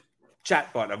interactive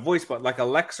chatbot, a voice bot, like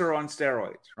Alexa on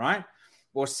steroids, right?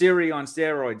 Or Siri on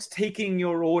steroids, taking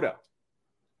your order,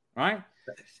 right?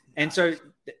 And so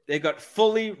they got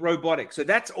fully robotic. So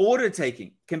that's order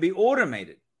taking, can be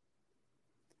automated.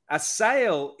 A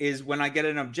sale is when I get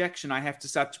an objection, I have to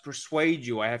start to persuade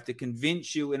you. I have to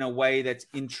convince you in a way that's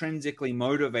intrinsically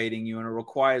motivating you, and it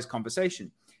requires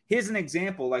conversation. Here's an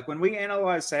example. Like when we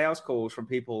analyze sales calls from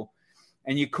people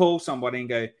and you call somebody and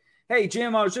go, hey,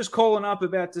 Jim, I was just calling up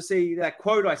about to see that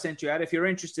quote I sent you out if you're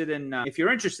interested in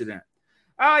it.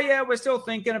 Oh, yeah, we're still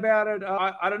thinking about it.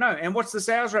 I don't know. And what's the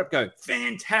sales rep go?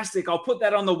 Fantastic. I'll put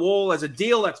that on the wall as a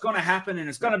deal that's going to happen and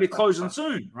it's going to be closing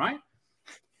soon, right?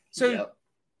 So,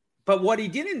 But what he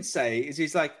didn't say is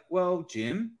he's like, well,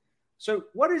 Jim, so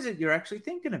what is it you're actually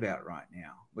thinking about right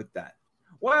now with that?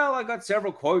 Well, I got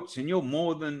several quotes and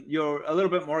you're a little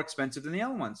bit more expensive than the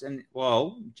other ones. And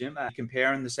well, Jim, are you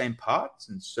comparing the same parts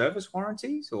and service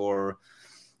warranties, or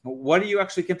what are you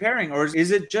actually comparing? Or is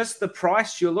it just the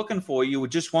price you're looking for? You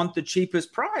would just want the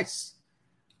cheapest price.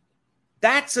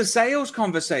 That's a sales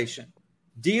conversation,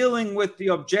 dealing with the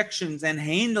objections and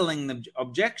handling the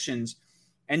objections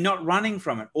and not running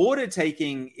from it. Order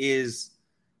taking is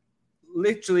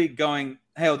literally going,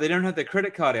 hey, they don't have their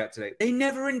credit card out today. They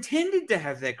never intended to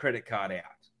have their credit card out.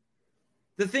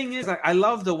 The thing is, like, I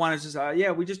love the one that's just,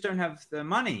 yeah, we just don't have the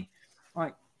money.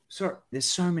 Like, sorry,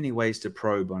 there's so many ways to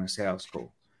probe on a sales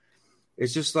call.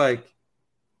 It's just like,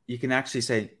 you can actually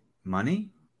say money,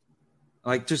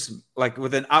 like just like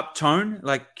with an up tone,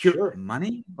 like sure.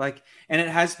 Money, like, and it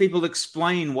has people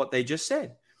explain what they just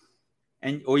said.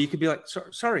 And, or you could be like,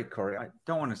 sorry, Corey, I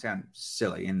don't want to sound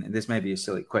silly. And this may be a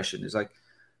silly question. It's like,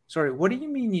 sorry, what do you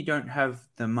mean you don't have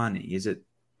the money? Is it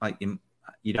like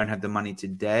you don't have the money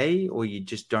today, or you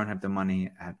just don't have the money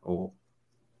at all?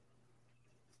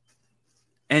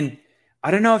 And I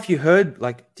don't know if you heard,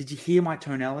 like, did you hear my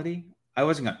tonality? I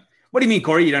wasn't going, what do you mean,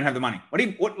 Corey, you don't have the money?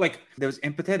 Like, there was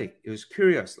empathetic. It was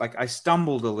curious. Like, I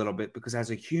stumbled a little bit because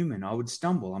as a human, I would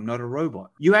stumble. I'm not a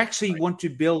robot. You actually want to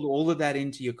build all of that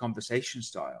into your conversation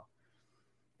style.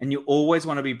 And you always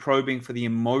want to be probing for the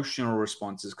emotional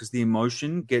responses, because the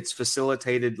emotion gets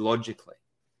facilitated logically.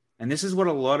 And this is what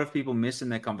a lot of people miss in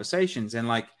their conversations. And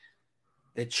like,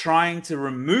 they're trying to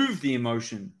remove the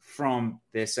emotion from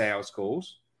their sales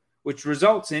calls, which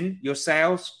results in your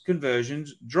sales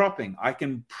conversions dropping. I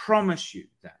can promise you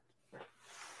that.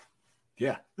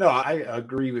 Yeah. No, I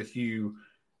agree with you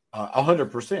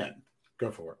 100%. Go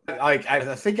for it.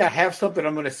 I think I have something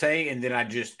I'm going to say, and then I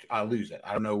lose it.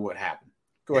 I don't know what happened.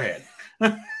 Go ahead.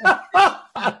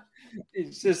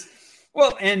 It's just,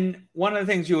 well, and one of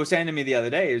the things you were saying to me the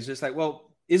other day is just like, well,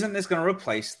 isn't this going to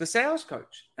replace the sales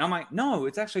coach? And I'm like, no,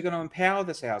 it's actually going to empower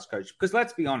the sales coach. Because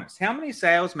let's be honest, how many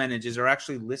sales managers are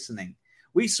actually listening?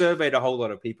 We surveyed a whole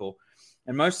lot of people,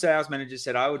 and most sales managers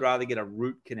said, I would rather get a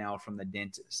root canal from the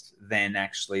dentist than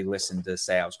actually listen to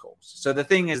sales calls. So the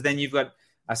thing is, then you've got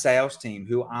a sales team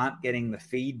who aren't getting the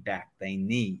feedback they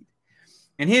need.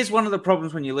 And here's one of the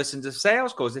problems when you listen to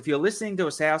sales calls. If you're listening to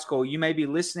a sales call, you may be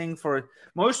listening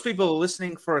most people are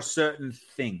listening for a certain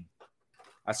thing,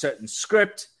 a certain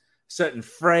script, a certain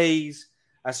phrase,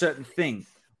 a certain thing.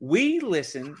 We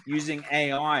listen using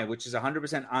AI, which is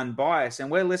 100% unbiased,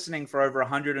 and we're listening for over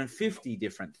 150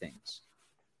 different things.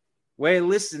 We're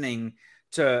listening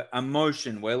to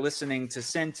emotion. We're listening to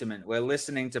sentiment. We're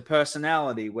listening to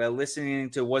personality. We're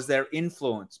listening to, was there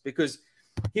influence? Because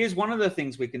here's one of the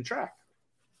things we can track.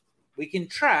 We can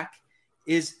track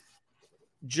is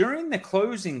during the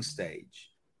closing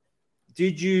stage,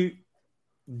 did you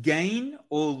gain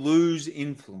or lose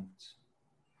influence?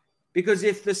 Because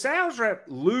if the sales rep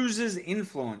loses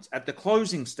influence at the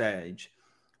closing stage,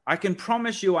 I can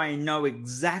promise you I know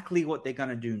exactly what they're going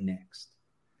to do next.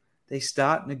 They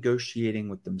start negotiating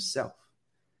with themselves.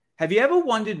 Have you ever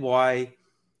wondered why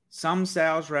some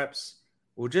sales reps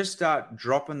will just start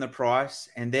dropping the price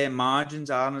and their margins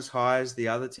aren't as high as the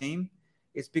other team?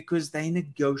 It's because they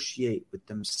negotiate with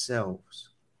themselves.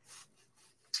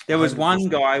 There was 100%. One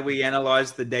guy, we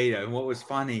analyzed the data, and what was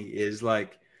funny is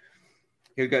like,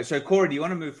 here we go. So, Corey, do you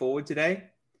want to move forward today?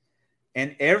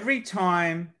 And every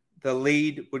time the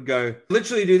lead would go,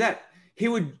 literally do that,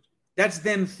 that's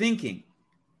them thinking.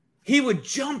 He would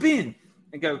jump in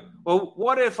and go, well,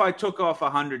 what if I took off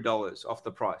 $100 off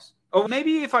the price? Or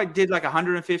maybe if I did like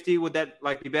 150, would that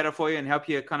like be better for you and help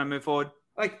you kind of move forward?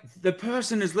 Like, the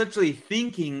person is literally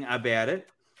thinking about it.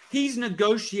 He's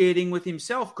negotiating with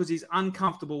himself because he's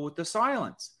uncomfortable with the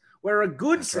silence. Where a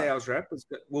good sales rep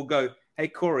will go, hey,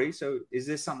 Corey, so is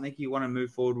this something you want to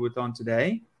move forward with on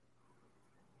today?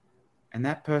 And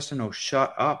that person will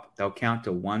shut up. They'll count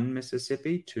to 1,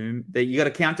 Mississippi, 2. You got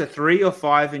to count to 3 or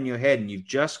 5 in your head, and you've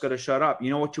just got to shut up. You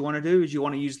know what you want to do is you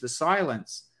want to use the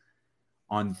silence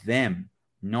on them,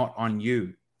 not on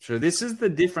you. So this is the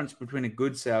difference between a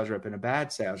good sales rep and a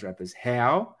bad sales rep, is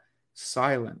how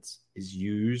silence is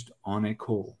used on a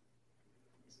call.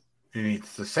 And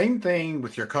it's the same thing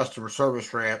with your customer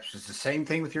service reps. It's the same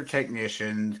thing with your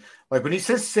technicians. Like when he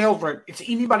says sales rep, it's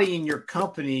anybody in your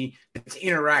company that's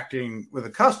interacting with a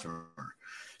customer.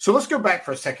 So let's go back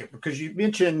for a second, because you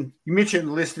mentioned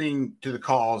listening to the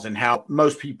calls and how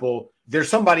most people, there's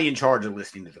somebody in charge of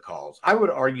listening to the calls. I would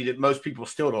argue that most people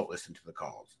still don't listen to the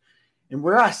calls. And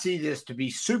where I see this to be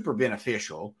super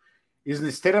beneficial is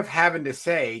instead of having to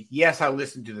say, yes, I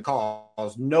listened to the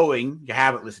calls, knowing you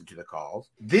haven't listened to the calls,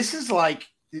 this is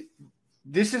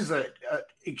a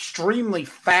extremely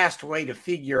fast way to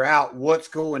figure out what's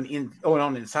going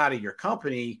on inside of your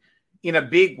company in a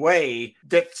big way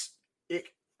that's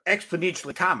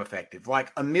exponentially time effective.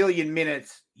 Like 1 million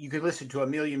minutes, you could listen to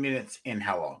 1 million minutes in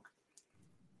how long?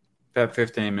 About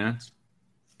 15 minutes.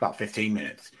 About 15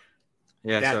 minutes.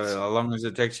 Yeah, so as long as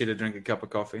it takes you to drink a cup of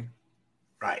coffee.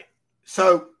 Right.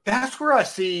 So that's where I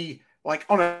see, like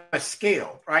on a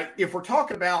scale, right? If we're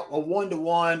talking about a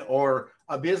 1-to-1 or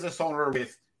a business owner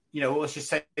with, let's just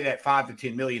say that 5 to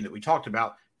 10 million that we talked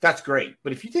about, that's great.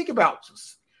 But if you think about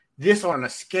this on a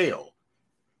scale,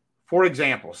 for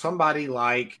example, somebody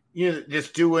like,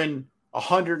 that's doing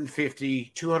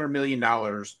 $150, $200 million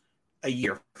a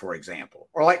year, for example,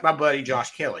 or like my buddy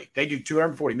Josh Kelly, they do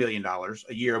 $240 million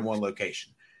a year in one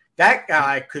location. That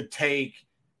guy could take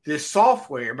this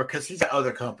software, because he's at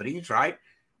other companies, right?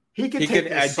 He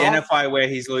could identify where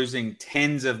he's losing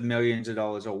tens of millions of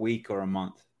dollars a week or a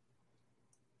month,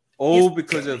 all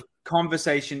because of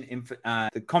conversation.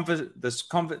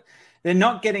 They're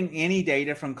not getting any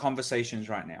data from conversations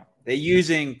right now. They're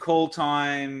using call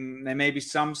time. There may be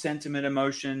some sentiment,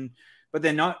 emotion, but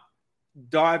they're not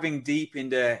diving deep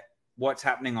into what's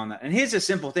happening on that. And here's a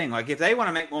simple thing. Like if they want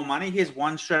to make more money, here's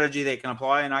one strategy they can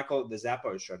apply, and I call it the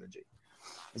Zappos strategy.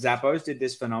 Zappos did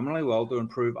this phenomenally well to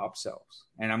improve upsells.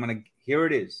 And here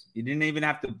it is. You didn't even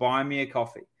have to buy me a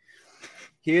coffee.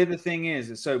 Here the thing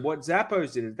is, so what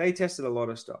Zappos did is they tested a lot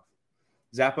of stuff.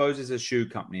 Zappos is a shoe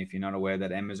company, if you're not aware,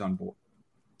 that Amazon bought.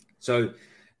 So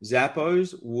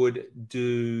Zappos would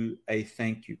do a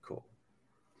thank you call.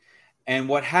 And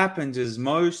what happens is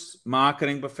most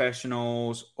marketing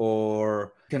professionals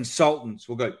or consultants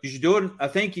will go, you should do a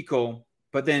thank you call,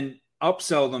 but then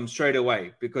upsell them straight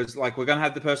away, because we're going to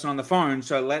have the person on the phone.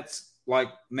 So let's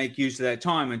make use of that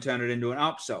time and turn it into an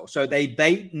upsell. So they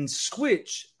bait and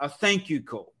switch a thank you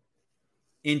call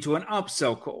into an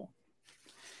upsell call.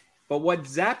 But what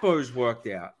Zappos worked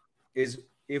out is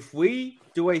if we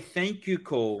do a thank you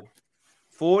call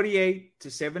 48 to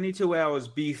 72 hours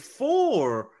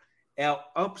before our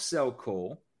upsell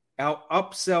call, our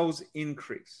upsells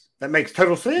increase. That makes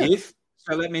total sense.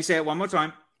 So let me say it one more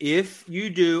time. If you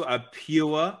do a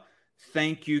pure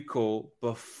thank you call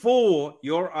before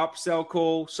your upsell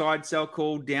call, side sell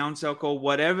call, downsell call,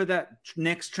 whatever that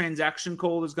next transaction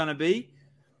call is going to be,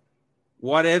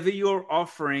 whatever you're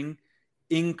offering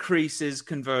increases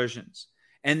conversions.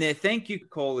 And their thank you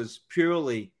call is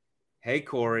purely, hey,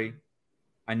 Corey,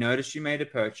 I noticed you made a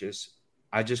purchase.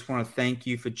 I just want to thank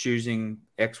you for choosing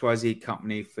XYZ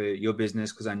company for your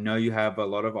business, because I know you have a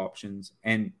lot of options.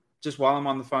 And just while I'm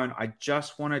on the phone, I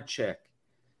just want to check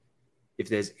if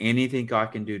there's anything I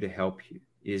can do to help you.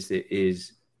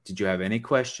 Did you have any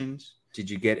questions? Did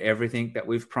you get everything that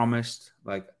we've promised?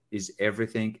 Is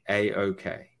everything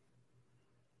A-okay?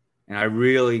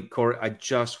 And Corey, I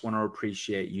just want to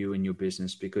appreciate you and your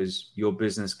business, because your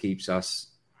business keeps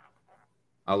us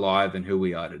alive and who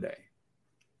we are today.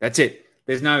 That's it.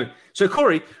 So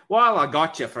Corey, while I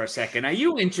got you for a second, are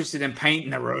you interested in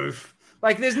painting the roof?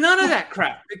 There's none of that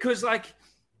crap, because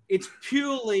it's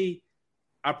purely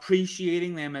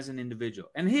appreciating them as an individual.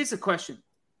 And here's the question.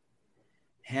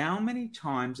 How many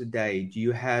times a day do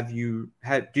you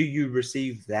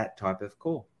receive that type of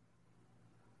call?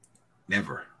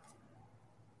 Never.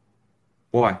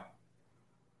 Why?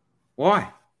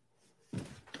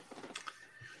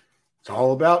 It's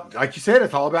all about, like you said,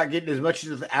 it's all about getting as much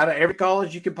out of every call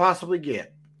as you can possibly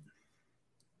get.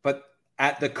 But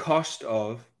at the cost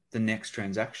of the next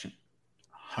transaction.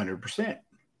 100%.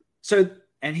 So,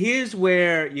 and here's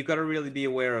where you've got to really be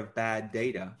aware of bad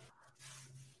data,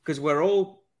 because we're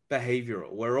all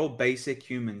behavioral. We're all basic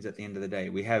humans at the end of the day.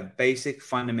 We have basic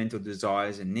fundamental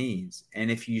desires and needs. And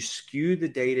if you skew the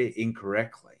data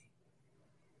incorrectly,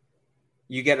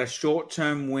 you get a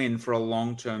short-term win for a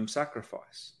long-term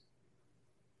sacrifice.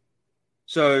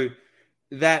 So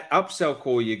that upsell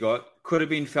call you got could have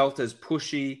been felt as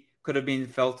pushy, could have been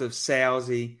felt as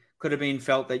salesy, could have been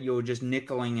felt that you were just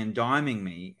nickeling and diming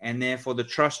me, and therefore the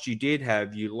trust you did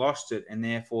have, you lost it, and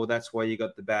therefore that's why you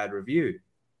got the bad review.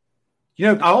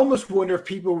 I almost wonder if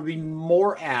people would be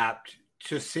more apt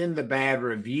to send the bad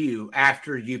review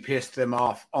after you pissed them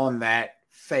off on that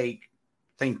fake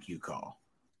thank you call.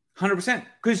 100%.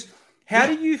 Because how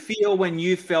do you feel when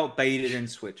you felt baited and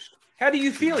switched? How do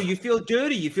you feel? You feel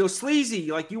dirty. You feel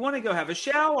sleazy. Like you want to go have a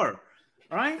shower,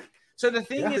 right? So the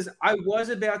thing is, I was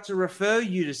about to refer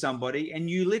you to somebody, and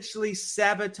you literally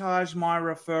sabotaged my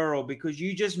referral because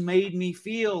you just made me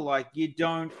feel like you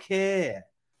don't care.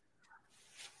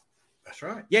 That's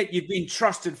right. Yet you've been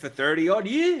trusted for 30 odd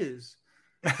years.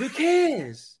 Who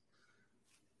cares?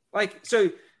 So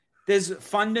there's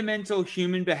fundamental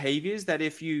human behaviors that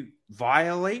if you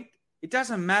violate, it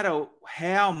doesn't matter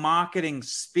how marketing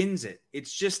spins it.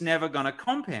 It's just never going to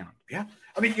compound. Yeah.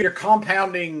 I mean, you're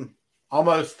compounding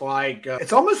almost like,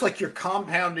 it's almost like you're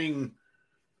compounding.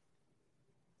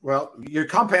 Well, you're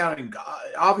compounding,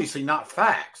 obviously not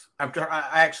facts. I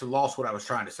actually lost what I was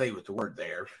trying to say with the word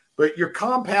there, but you're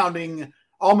compounding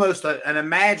almost an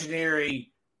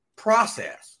imaginary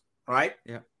process, right?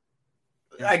 Yeah.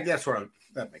 That's where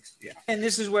that makes, And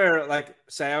this is where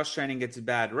sales training gets a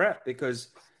bad rep, because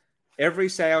every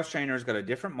sales trainer has got a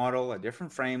different model, a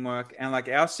different framework. And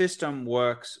our system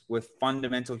works with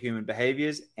fundamental human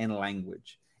behaviors and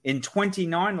language in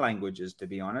 29 languages, to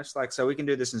be honest. So we can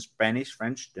do this in Spanish,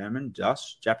 French, German,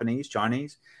 Dutch, Japanese,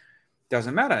 Chinese.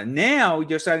 Doesn't matter. Now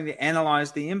you're starting to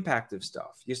analyze the impact of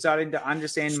stuff. You're starting to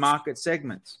understand market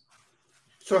segments.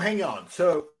 So hang on.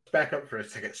 So back up for a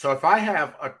second. So if I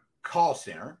have a call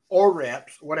center or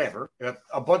reps, whatever,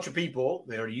 a bunch of people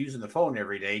that are using the phone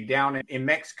every day down in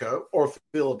Mexico or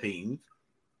Philippines,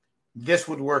 this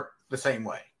would work the same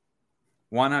way.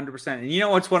 100%. And you know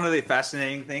what's one of the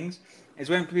fascinating things is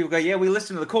when people go, yeah, we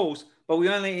listen to the calls, but we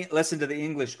only listen to the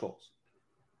English calls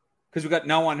because we've got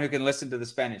no one who can listen to the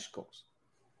Spanish calls.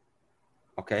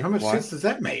 Okay. How much sense does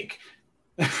that make?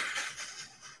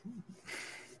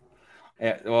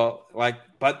 Yeah, well,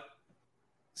 but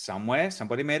somewhere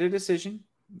somebody made a decision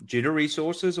due to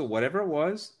resources or whatever it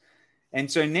was. And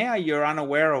so now you're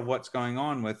unaware of what's going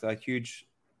on with a huge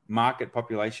market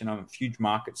population of a huge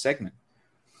market segment.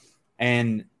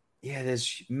 And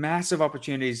there's massive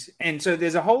opportunities. And so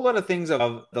there's a whole lot of things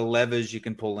of the levers you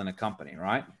can pull in a company,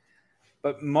 right?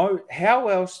 But how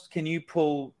else can you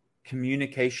pull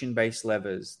communication-based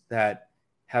levers that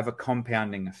have a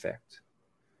compounding effect?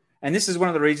 And this is one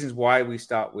of the reasons why we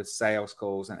start with sales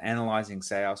calls and analyzing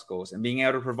sales calls and being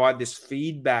able to provide this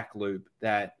feedback loop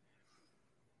that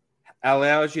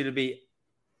allows you to be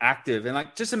active. And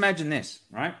just imagine this,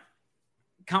 right?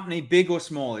 Company, big or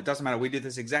small, it doesn't matter. We do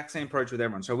this exact same approach with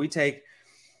everyone. So we take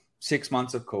 6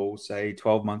 months of calls, say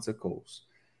 12 months of calls,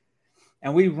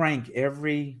 and we rank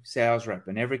every sales rep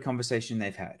and every conversation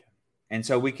they've had. And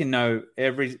so we can know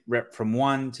every rep from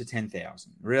 1 to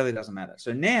 10,000. Really doesn't matter.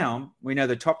 So now we know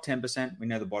the top 10%. We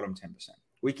know the bottom 10%.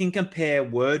 We can compare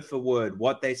word for word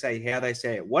what they say, how they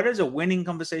say it. What does a winning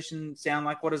conversation sound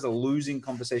like? What does a losing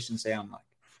conversation sound like?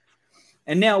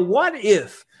 And now what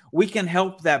if we can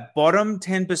help that bottom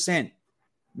 10%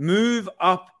 move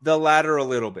up the ladder a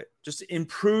little bit, just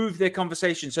improve their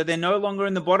conversation so they're no longer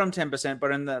in the bottom 10%,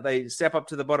 but they step up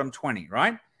to the bottom 20,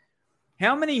 right?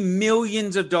 How many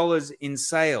millions of dollars in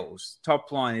sales,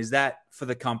 top line, is that for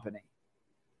the company?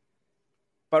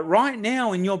 But right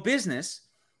now in your business,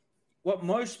 what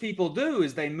most people do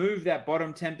is they move that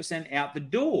bottom 10% out the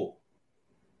door.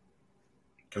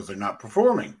 Because they're not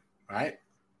performing, right?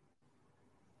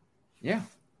 Yeah.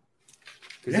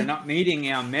 Because they're not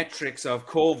meeting our metrics of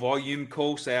call volume,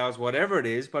 call sales, whatever it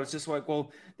is. But it's just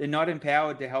they're not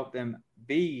empowered to help them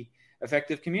be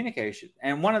effective communication.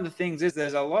 And one of the things is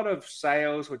there's a lot of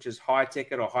sales, which is high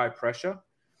ticket or high pressure.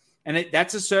 And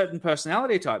that's a certain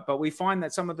personality type. But we find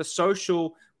that some of the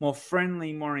social, more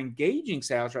friendly, more engaging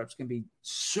sales reps can be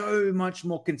so much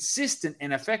more consistent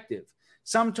and effective.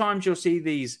 Sometimes you'll see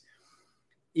these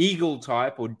Eagle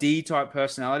type or D type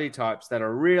personality types that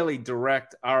are really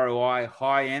direct ROI,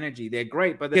 high energy. They're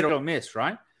great, but they're hit or miss,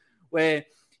 right? Where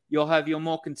you'll have your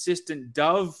more consistent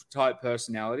Dove type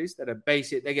personalities that are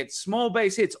base hit. They get small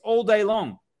base hits all day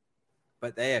long,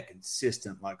 but they are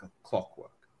consistent like a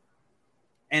clockwork.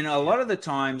 And a lot of the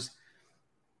times,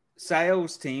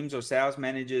 sales teams or sales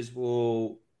managers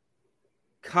will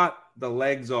cut the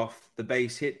legs off the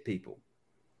base hit people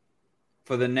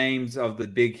for the names of the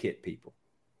big hit people.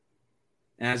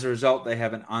 And as a result, they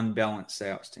have an unbalanced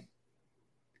sales team.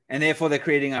 And therefore, they're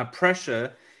creating a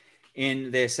pressure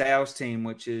in their sales team,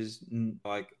 which is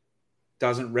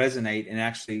doesn't resonate and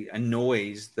actually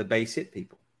annoys the base hit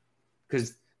people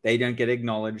because They don't get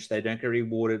acknowledged. They don't get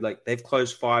rewarded. Like they've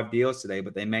closed 5 deals today,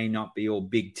 but they may not be all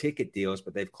big ticket deals,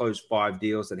 but they've closed 5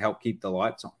 deals that help keep the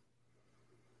lights on.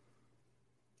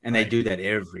 And they do that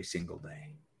every single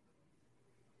day.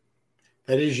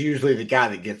 That is usually the guy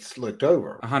that gets looked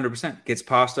over. 100% gets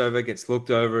passed over, gets looked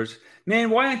over.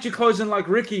 Man, why aren't you closing like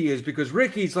Ricky is? Because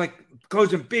Ricky's like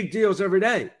closing big deals every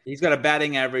day. He's got a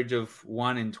batting average of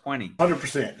 1 in 20.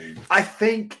 100%, dude. I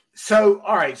think so.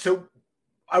 All right. So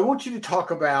I want you to talk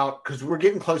about, because we're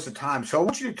getting close to time. So I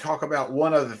want you to talk about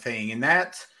one other thing, and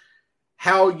that's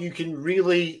how you can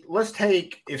really, let's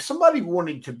take, if somebody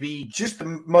wanted to be just the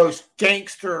most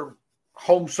gangster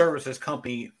home services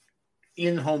company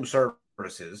in home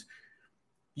services,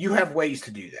 you have ways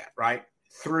to do that, right?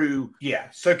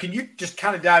 So can you just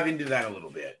kind of dive into that a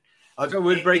little bit? So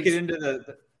we'd break it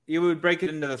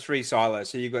into the 3 silos.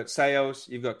 So you've got sales,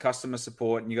 you've got customer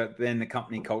support, and you've got then the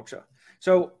company culture.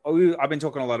 So I've been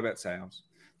talking a lot about sales.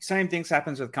 Same things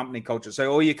happens with company culture.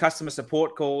 So all your customer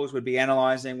support calls would be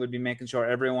analyzing, would be making sure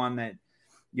everyone that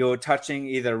you're touching,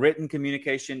 either written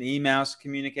communication, emails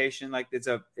communication, like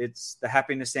it's the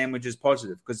happiness sandwich is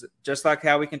positive, because just like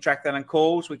how we can track that on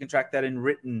calls, we can track that in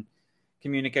written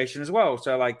communication as well.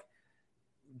 So like,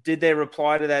 did they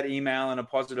reply to that email in a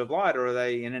positive light, or are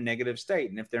they in a negative state?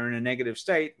 And if they're in a negative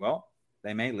state, well,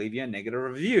 they may leave you a negative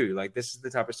review. Like this is the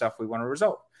type of stuff we want to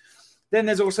resolve. Then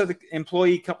there's also the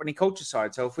employee company culture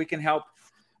side. So if we can help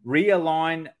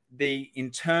realign the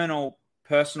internal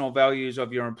personal values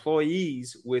of your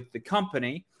employees with the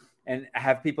company and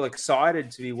have people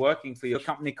excited to be working for you, your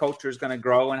company culture is going to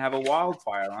grow and have a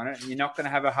wildfire on it. And you're not going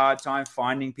to have a hard time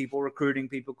finding people, recruiting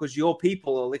people, because your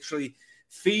people are literally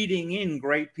feeding in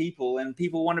great people, and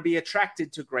people want to be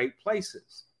attracted to great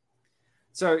places.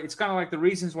 So it's kind of like the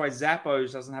reasons why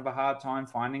Zappos doesn't have a hard time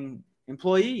finding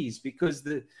employees, because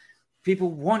the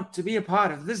people want to be a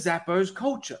part of the Zappos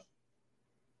culture.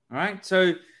 All right.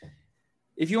 So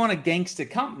if you want a gangster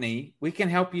company, we can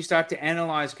help you start to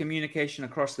analyze communication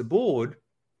across the board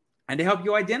and to help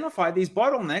you identify these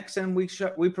bottlenecks. And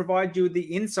we provide you with the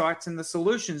insights and the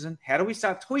solutions. And how do we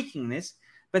start tweaking this?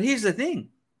 But here's the thing.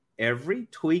 Every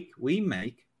tweak we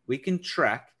make, we can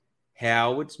track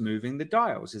how it's moving the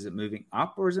dials. Is it moving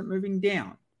up or is it moving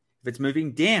down? If it's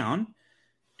moving down,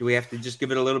 do we have to just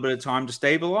give it a little bit of time to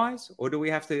stabilize, or do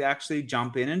we have to actually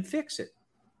jump in and fix it?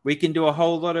 We can do a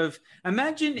whole lot of,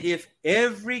 imagine if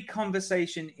every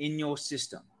conversation in your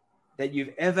system that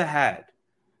you've ever had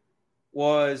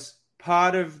was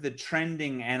part of the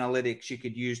trending analytics you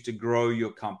could use to grow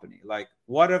your company. Like,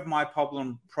 what are my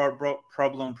problem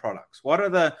products? What are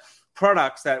the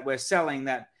products that we're selling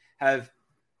that have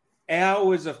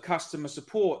hours of customer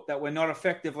support that we're not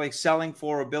effectively selling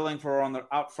for or billing for on the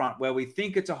upfront, where we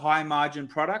think it's a high margin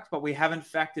product, but we haven't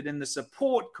factored in the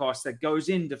support cost that goes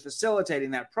into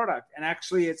facilitating that product. And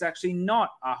actually, it's actually not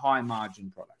a high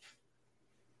margin product.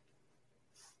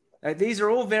 These are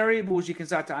all variables you can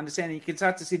start to understand, and you can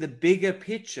start to see the bigger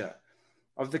picture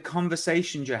of the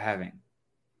conversations you're having.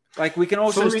 Like, we can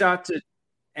also start to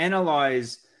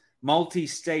analyze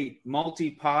multi-state,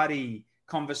 multi-party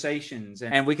conversations,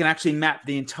 and we can actually map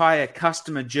the entire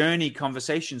customer journey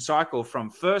conversation cycle from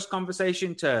first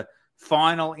conversation to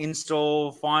final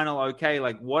install, final okay.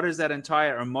 Like, what does that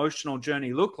entire emotional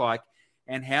journey look like,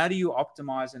 and how do you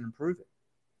optimize and improve it?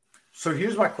 So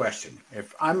here's my question.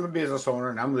 If I'm a business owner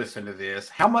and I'm listening to this,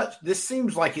 how much, this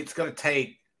seems like it's going to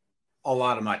take a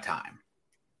lot of my time.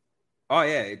 Oh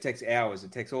yeah, it takes hours.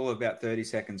 It takes all about 30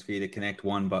 seconds for you to connect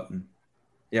one button.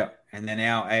 Yeah. And then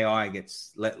our AI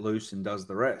gets let loose and does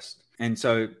the rest. And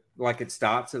so, like, it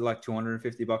starts at like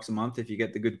 $250 a month if you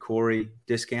get the good Corey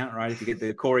discount, right? If you get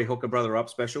the Corey Hooker Brother Up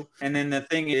special. And then the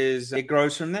thing is, it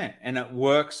grows from there and it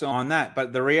works on that.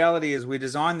 But the reality is, we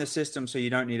designed the system so you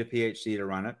don't need a PhD to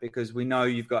run it, because we know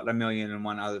you've got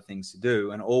 1,000,001 other things to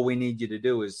do. And all we need you to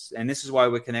do is, and this is why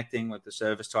we're connecting with the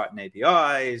Service Titan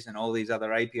APIs and all these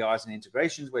other APIs and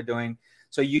integrations we're doing.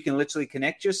 So you can literally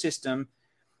connect your system.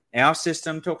 Our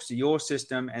system talks to your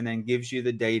system and then gives you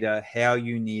the data, how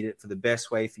you need it for the best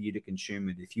way for you to consume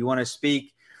it. If you want to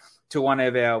speak to one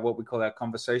of our, what we call our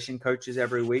conversation coaches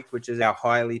every week, which is our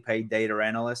highly paid data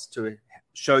analyst, to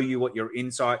show you what your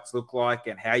insights look like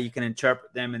and how you can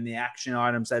interpret them and the action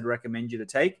items they'd recommend you to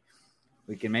take,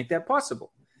 we can make that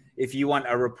possible. If you want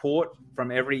a report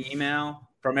from every email,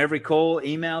 from every call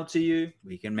emailed to you,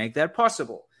 we can make that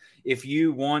possible. If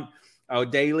you want our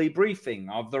daily briefing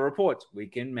of the reports, we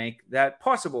can make that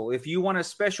possible. If you want a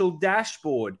special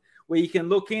dashboard where you can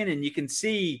look in and you can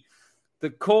see the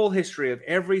call history of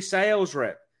every sales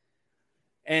rep,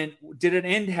 and did it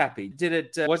end happy?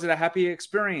 Was it a happy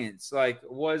experience? Like,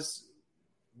 was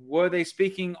were they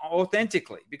speaking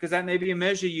authentically? Because that may be a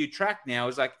measure you track now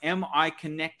is like, am I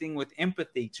connecting with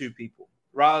empathy to people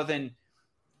rather than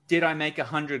did I make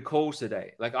 100 calls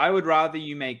today? Like I would rather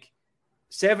you make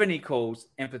 70 calls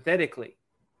empathetically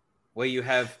where you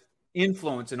have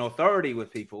influence and authority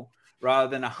with people rather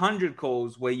than 100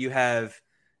 calls where you have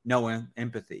no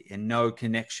empathy and no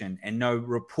connection and no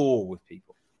rapport with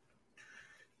people.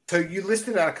 So you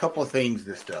listed out a couple of things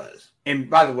this does. And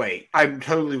by the way, I'm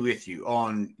totally with you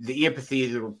on the empathy,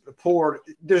 the rapport.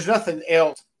 There's nothing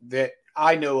else that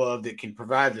I know of that can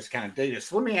provide this kind of data.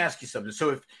 So let me ask you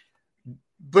something.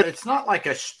 But it's not like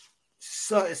a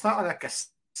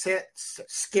set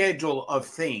schedule of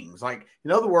things. Like,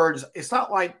 in other words, it's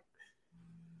not like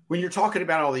when you're talking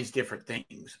about all these different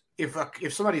things,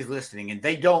 if somebody's listening and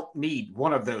they don't need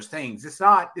one of those things, it's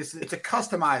a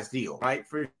customized deal, right?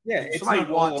 It's not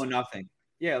all or nothing.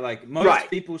 Yeah, like most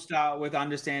people start with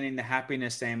understanding the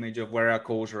happiness sandwich of where our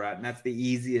calls are at, and that's the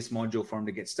easiest module for them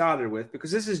to get started with because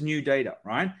this is new data,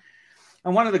 right?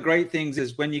 And one of the great things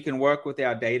is when you can work with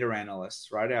our data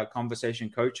analysts, right, our conversation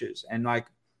coaches, and like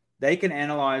they can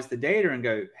analyze the data and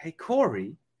go, hey,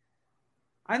 Corey,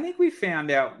 I think we found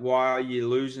out why you're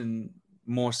losing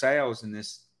more sales in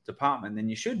this department than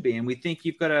you should be. And we think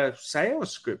you've got a sales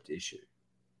script issue.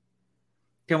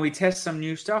 Can we test some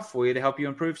new stuff for you to help you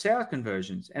improve sales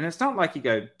conversions? And it's not like you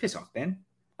go, piss off, Ben.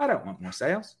 I don't want more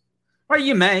sales. Right?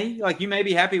 You may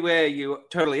be happy where you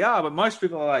totally are, but most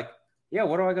people are like, yeah,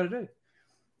 what do I got to do?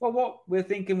 Well, what we're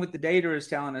thinking with the data is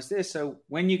telling us this. So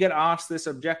when you get asked this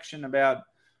objection about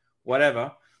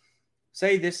whatever,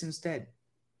 say this instead.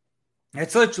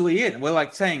 That's literally it. We're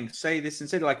like saying, say this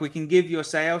instead. Like we can give your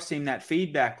sales team that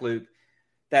feedback loop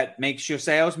that makes your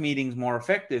sales meetings more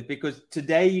effective because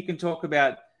today you can talk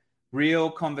about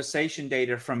real conversation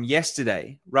data from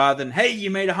yesterday rather than, hey, you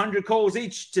made 100 calls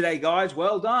each today, guys.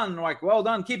 Well done. Like, well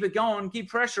done. Keep it going. Keep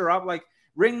pressure up. Like,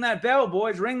 ring that bell,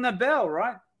 boys. Ring that bell,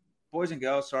 right? Boys and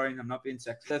girls, sorry, I'm not being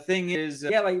sexist. The thing is,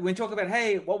 like when we talk about,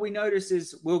 hey, what we noticed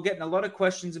is we're getting a lot of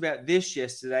questions about this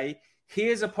yesterday.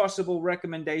 Here's a possible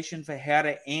recommendation for how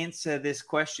to answer this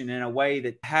question in a way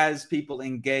that has people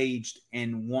engaged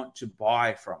and want to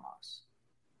buy from us.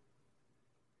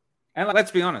 And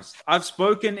let's be honest, I've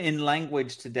spoken in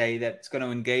language today that's going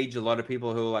to engage a lot of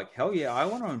people who are like, hell yeah, I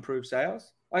want to improve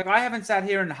sales. Like I haven't sat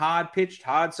here and hard pitched,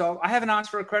 hard sold. I haven't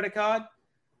asked for a credit card.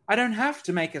 I don't have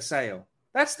to make a sale.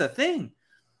 That's the thing.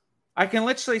 I can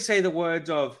literally say the words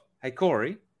of, hey,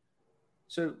 Corey,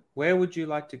 so where would you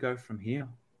like to go from here?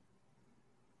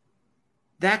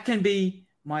 That can be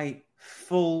my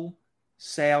full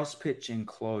sales pitch and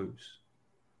close.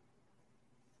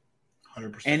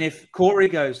 100%. And if Corey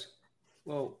goes,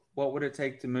 well, what would it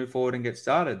take to move forward and get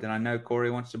started? Then I know Corey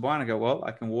wants to buy and I go, well,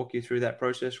 I can walk you through that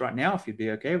process right now if you'd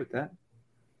be okay with that.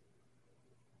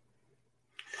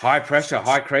 High pressure,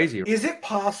 high crazy. Is it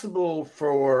possible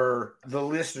for the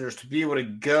listeners to be able to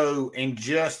go and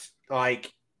just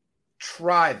like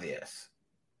try this?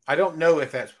 I don't know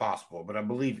if that's possible, but I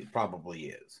believe it probably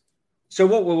is. So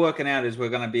what we're working out is we're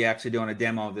going to be actually doing a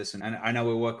demo of this. And I know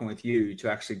we're working with you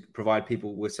to actually provide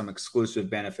people with some exclusive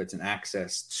benefits and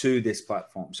access to this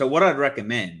platform. So what I'd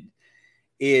recommend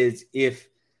is if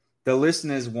the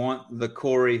listeners want the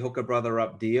Corey Hooker Brother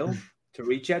Up deal, to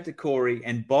reach out to Corey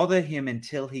and bother him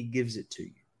until he gives it to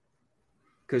you.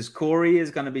 Because Corey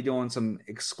is going to be doing some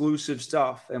exclusive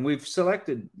stuff. And we've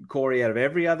selected Corey out of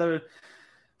every other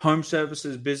home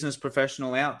services business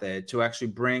professional out there to actually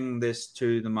bring this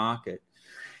to the market.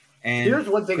 And here's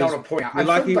one thing I want to point out. I'm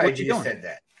so glad you just said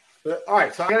that. But, all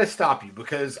right, so I got to stop you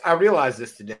because I realized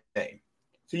this today.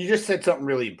 So you just said something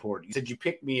really important. You said you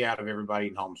picked me out of everybody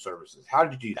in home services. How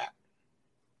did you do that?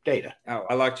 Data. Oh,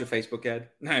 I liked your Facebook ad.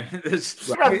 No,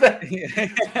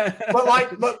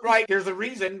 but there's a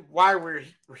reason why we're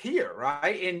here,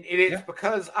 right? And it is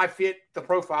because I fit the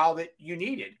profile that you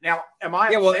needed. Now, am I?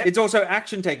 Yeah, well, it's also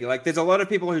action taking. Like, there's a lot of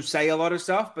people who say a lot of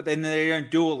stuff, but then they don't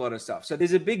do a lot of stuff. So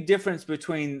there's a big difference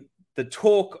between the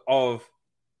talk of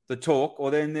the talk,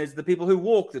 or then there's the people who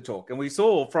walk the talk. And we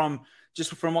saw from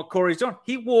what Corey's doing,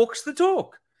 he walks the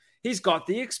talk. He's got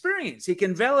the experience. He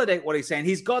can validate what he's saying.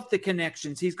 He's got the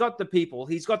connections. He's got the people.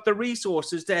 He's got the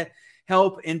resources to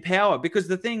help empower. Because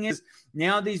the thing is,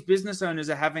 now these business owners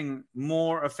are having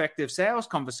more effective sales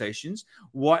conversations.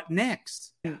 What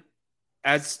next?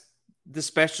 As the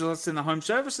specialists in the home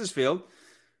services field,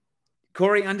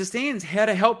 Corey understands how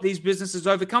to help these businesses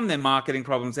overcome their marketing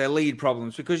problems, their lead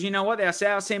problems. Because you know what? Our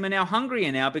sales team are now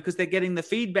hungrier now because they're getting the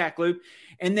feedback loop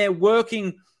and they're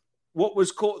working what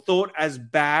was thought as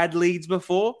bad leads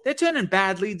before. They're turning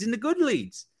bad leads into good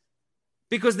leads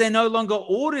because they're no longer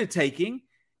order taking.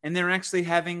 and they're actually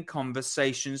having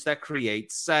conversations that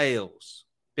create sales.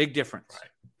 Big difference.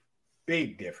 Right.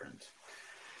 Big difference.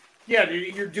 Yeah,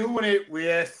 dude, you're doing it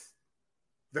with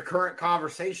the current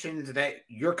conversations that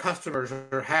your customers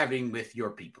are having with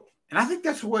your people. And I think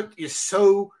that's what is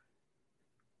so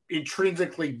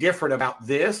intrinsically different about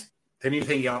this than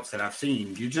anything else that I've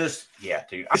seen. You just, yeah,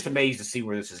 dude, I'm just amazed to see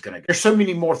where this is going to go. There's so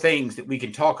many more things that we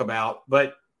can talk about,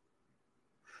 but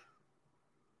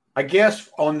I guess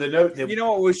on the note that... You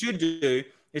know what we should do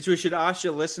is we should ask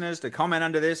your listeners to comment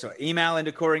under this or email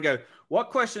into Corey and go, what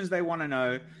questions they want to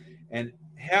know and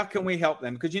how can we help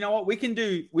them? Because you know what? We can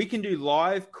do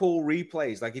live call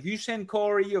replays. Like if you send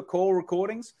Corey your call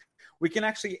recordings, we can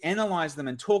actually analyze them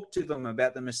and talk to them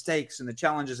about the mistakes and the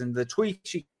challenges and the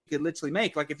tweaks you could literally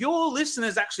make. Like if your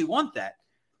listeners actually want that,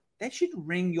 they should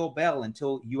ring your bell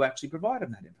until you actually provide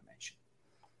them that information.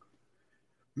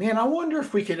 Man, I wonder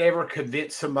if we could ever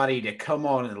convince somebody to come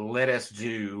on and let us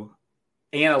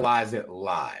analyze it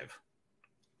live.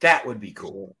 That would be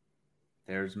cool.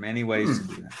 There's many ways to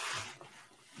do that.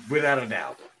 Without a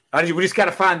doubt. We just got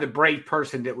to find the brave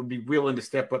person that would be willing to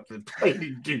step up to the plate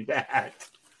and do that.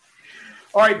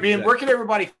 All right, Ben, where can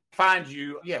everybody find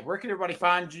you? Yeah, where can everybody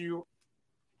find you?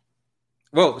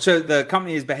 Well, so the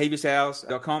company is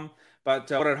behaviorsales.com,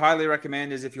 but what I'd highly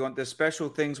recommend is if you want the special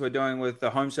things we're doing with the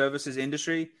home services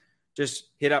industry, just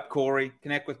hit up Corey,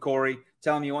 connect with Corey,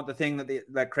 tell him you want the thing that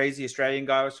that crazy Australian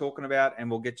guy was talking about, and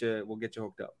we'll get you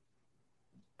hooked up.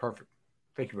 Perfect.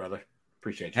 Thank you, brother.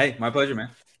 Appreciate you. Hey, my pleasure, man.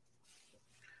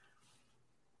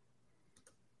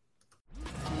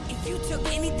 If you took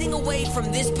anything away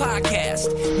from this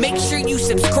podcast, make sure you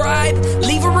subscribe,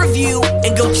 leave a review,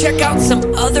 and go check out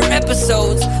some other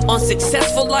episodes on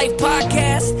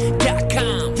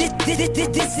SuccessfulLifePodcast.com.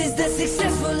 This is the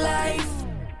Successful Life.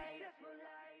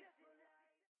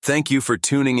 Thank you for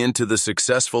tuning into the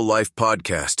Successful Life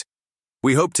Podcast.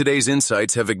 We hope today's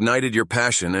insights have ignited your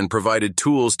passion and provided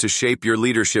tools to shape your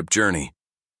leadership journey.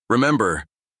 Remember,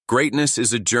 greatness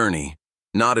is a journey,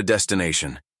 not a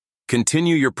destination.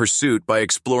 Continue your pursuit by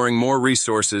exploring more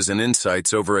resources and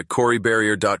insights over at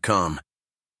CoreyBarrier.com.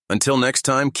 Until next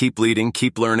time, keep leading,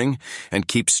 keep learning, and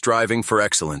keep striving for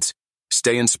excellence.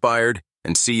 Stay inspired,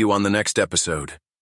 and see you on the next episode.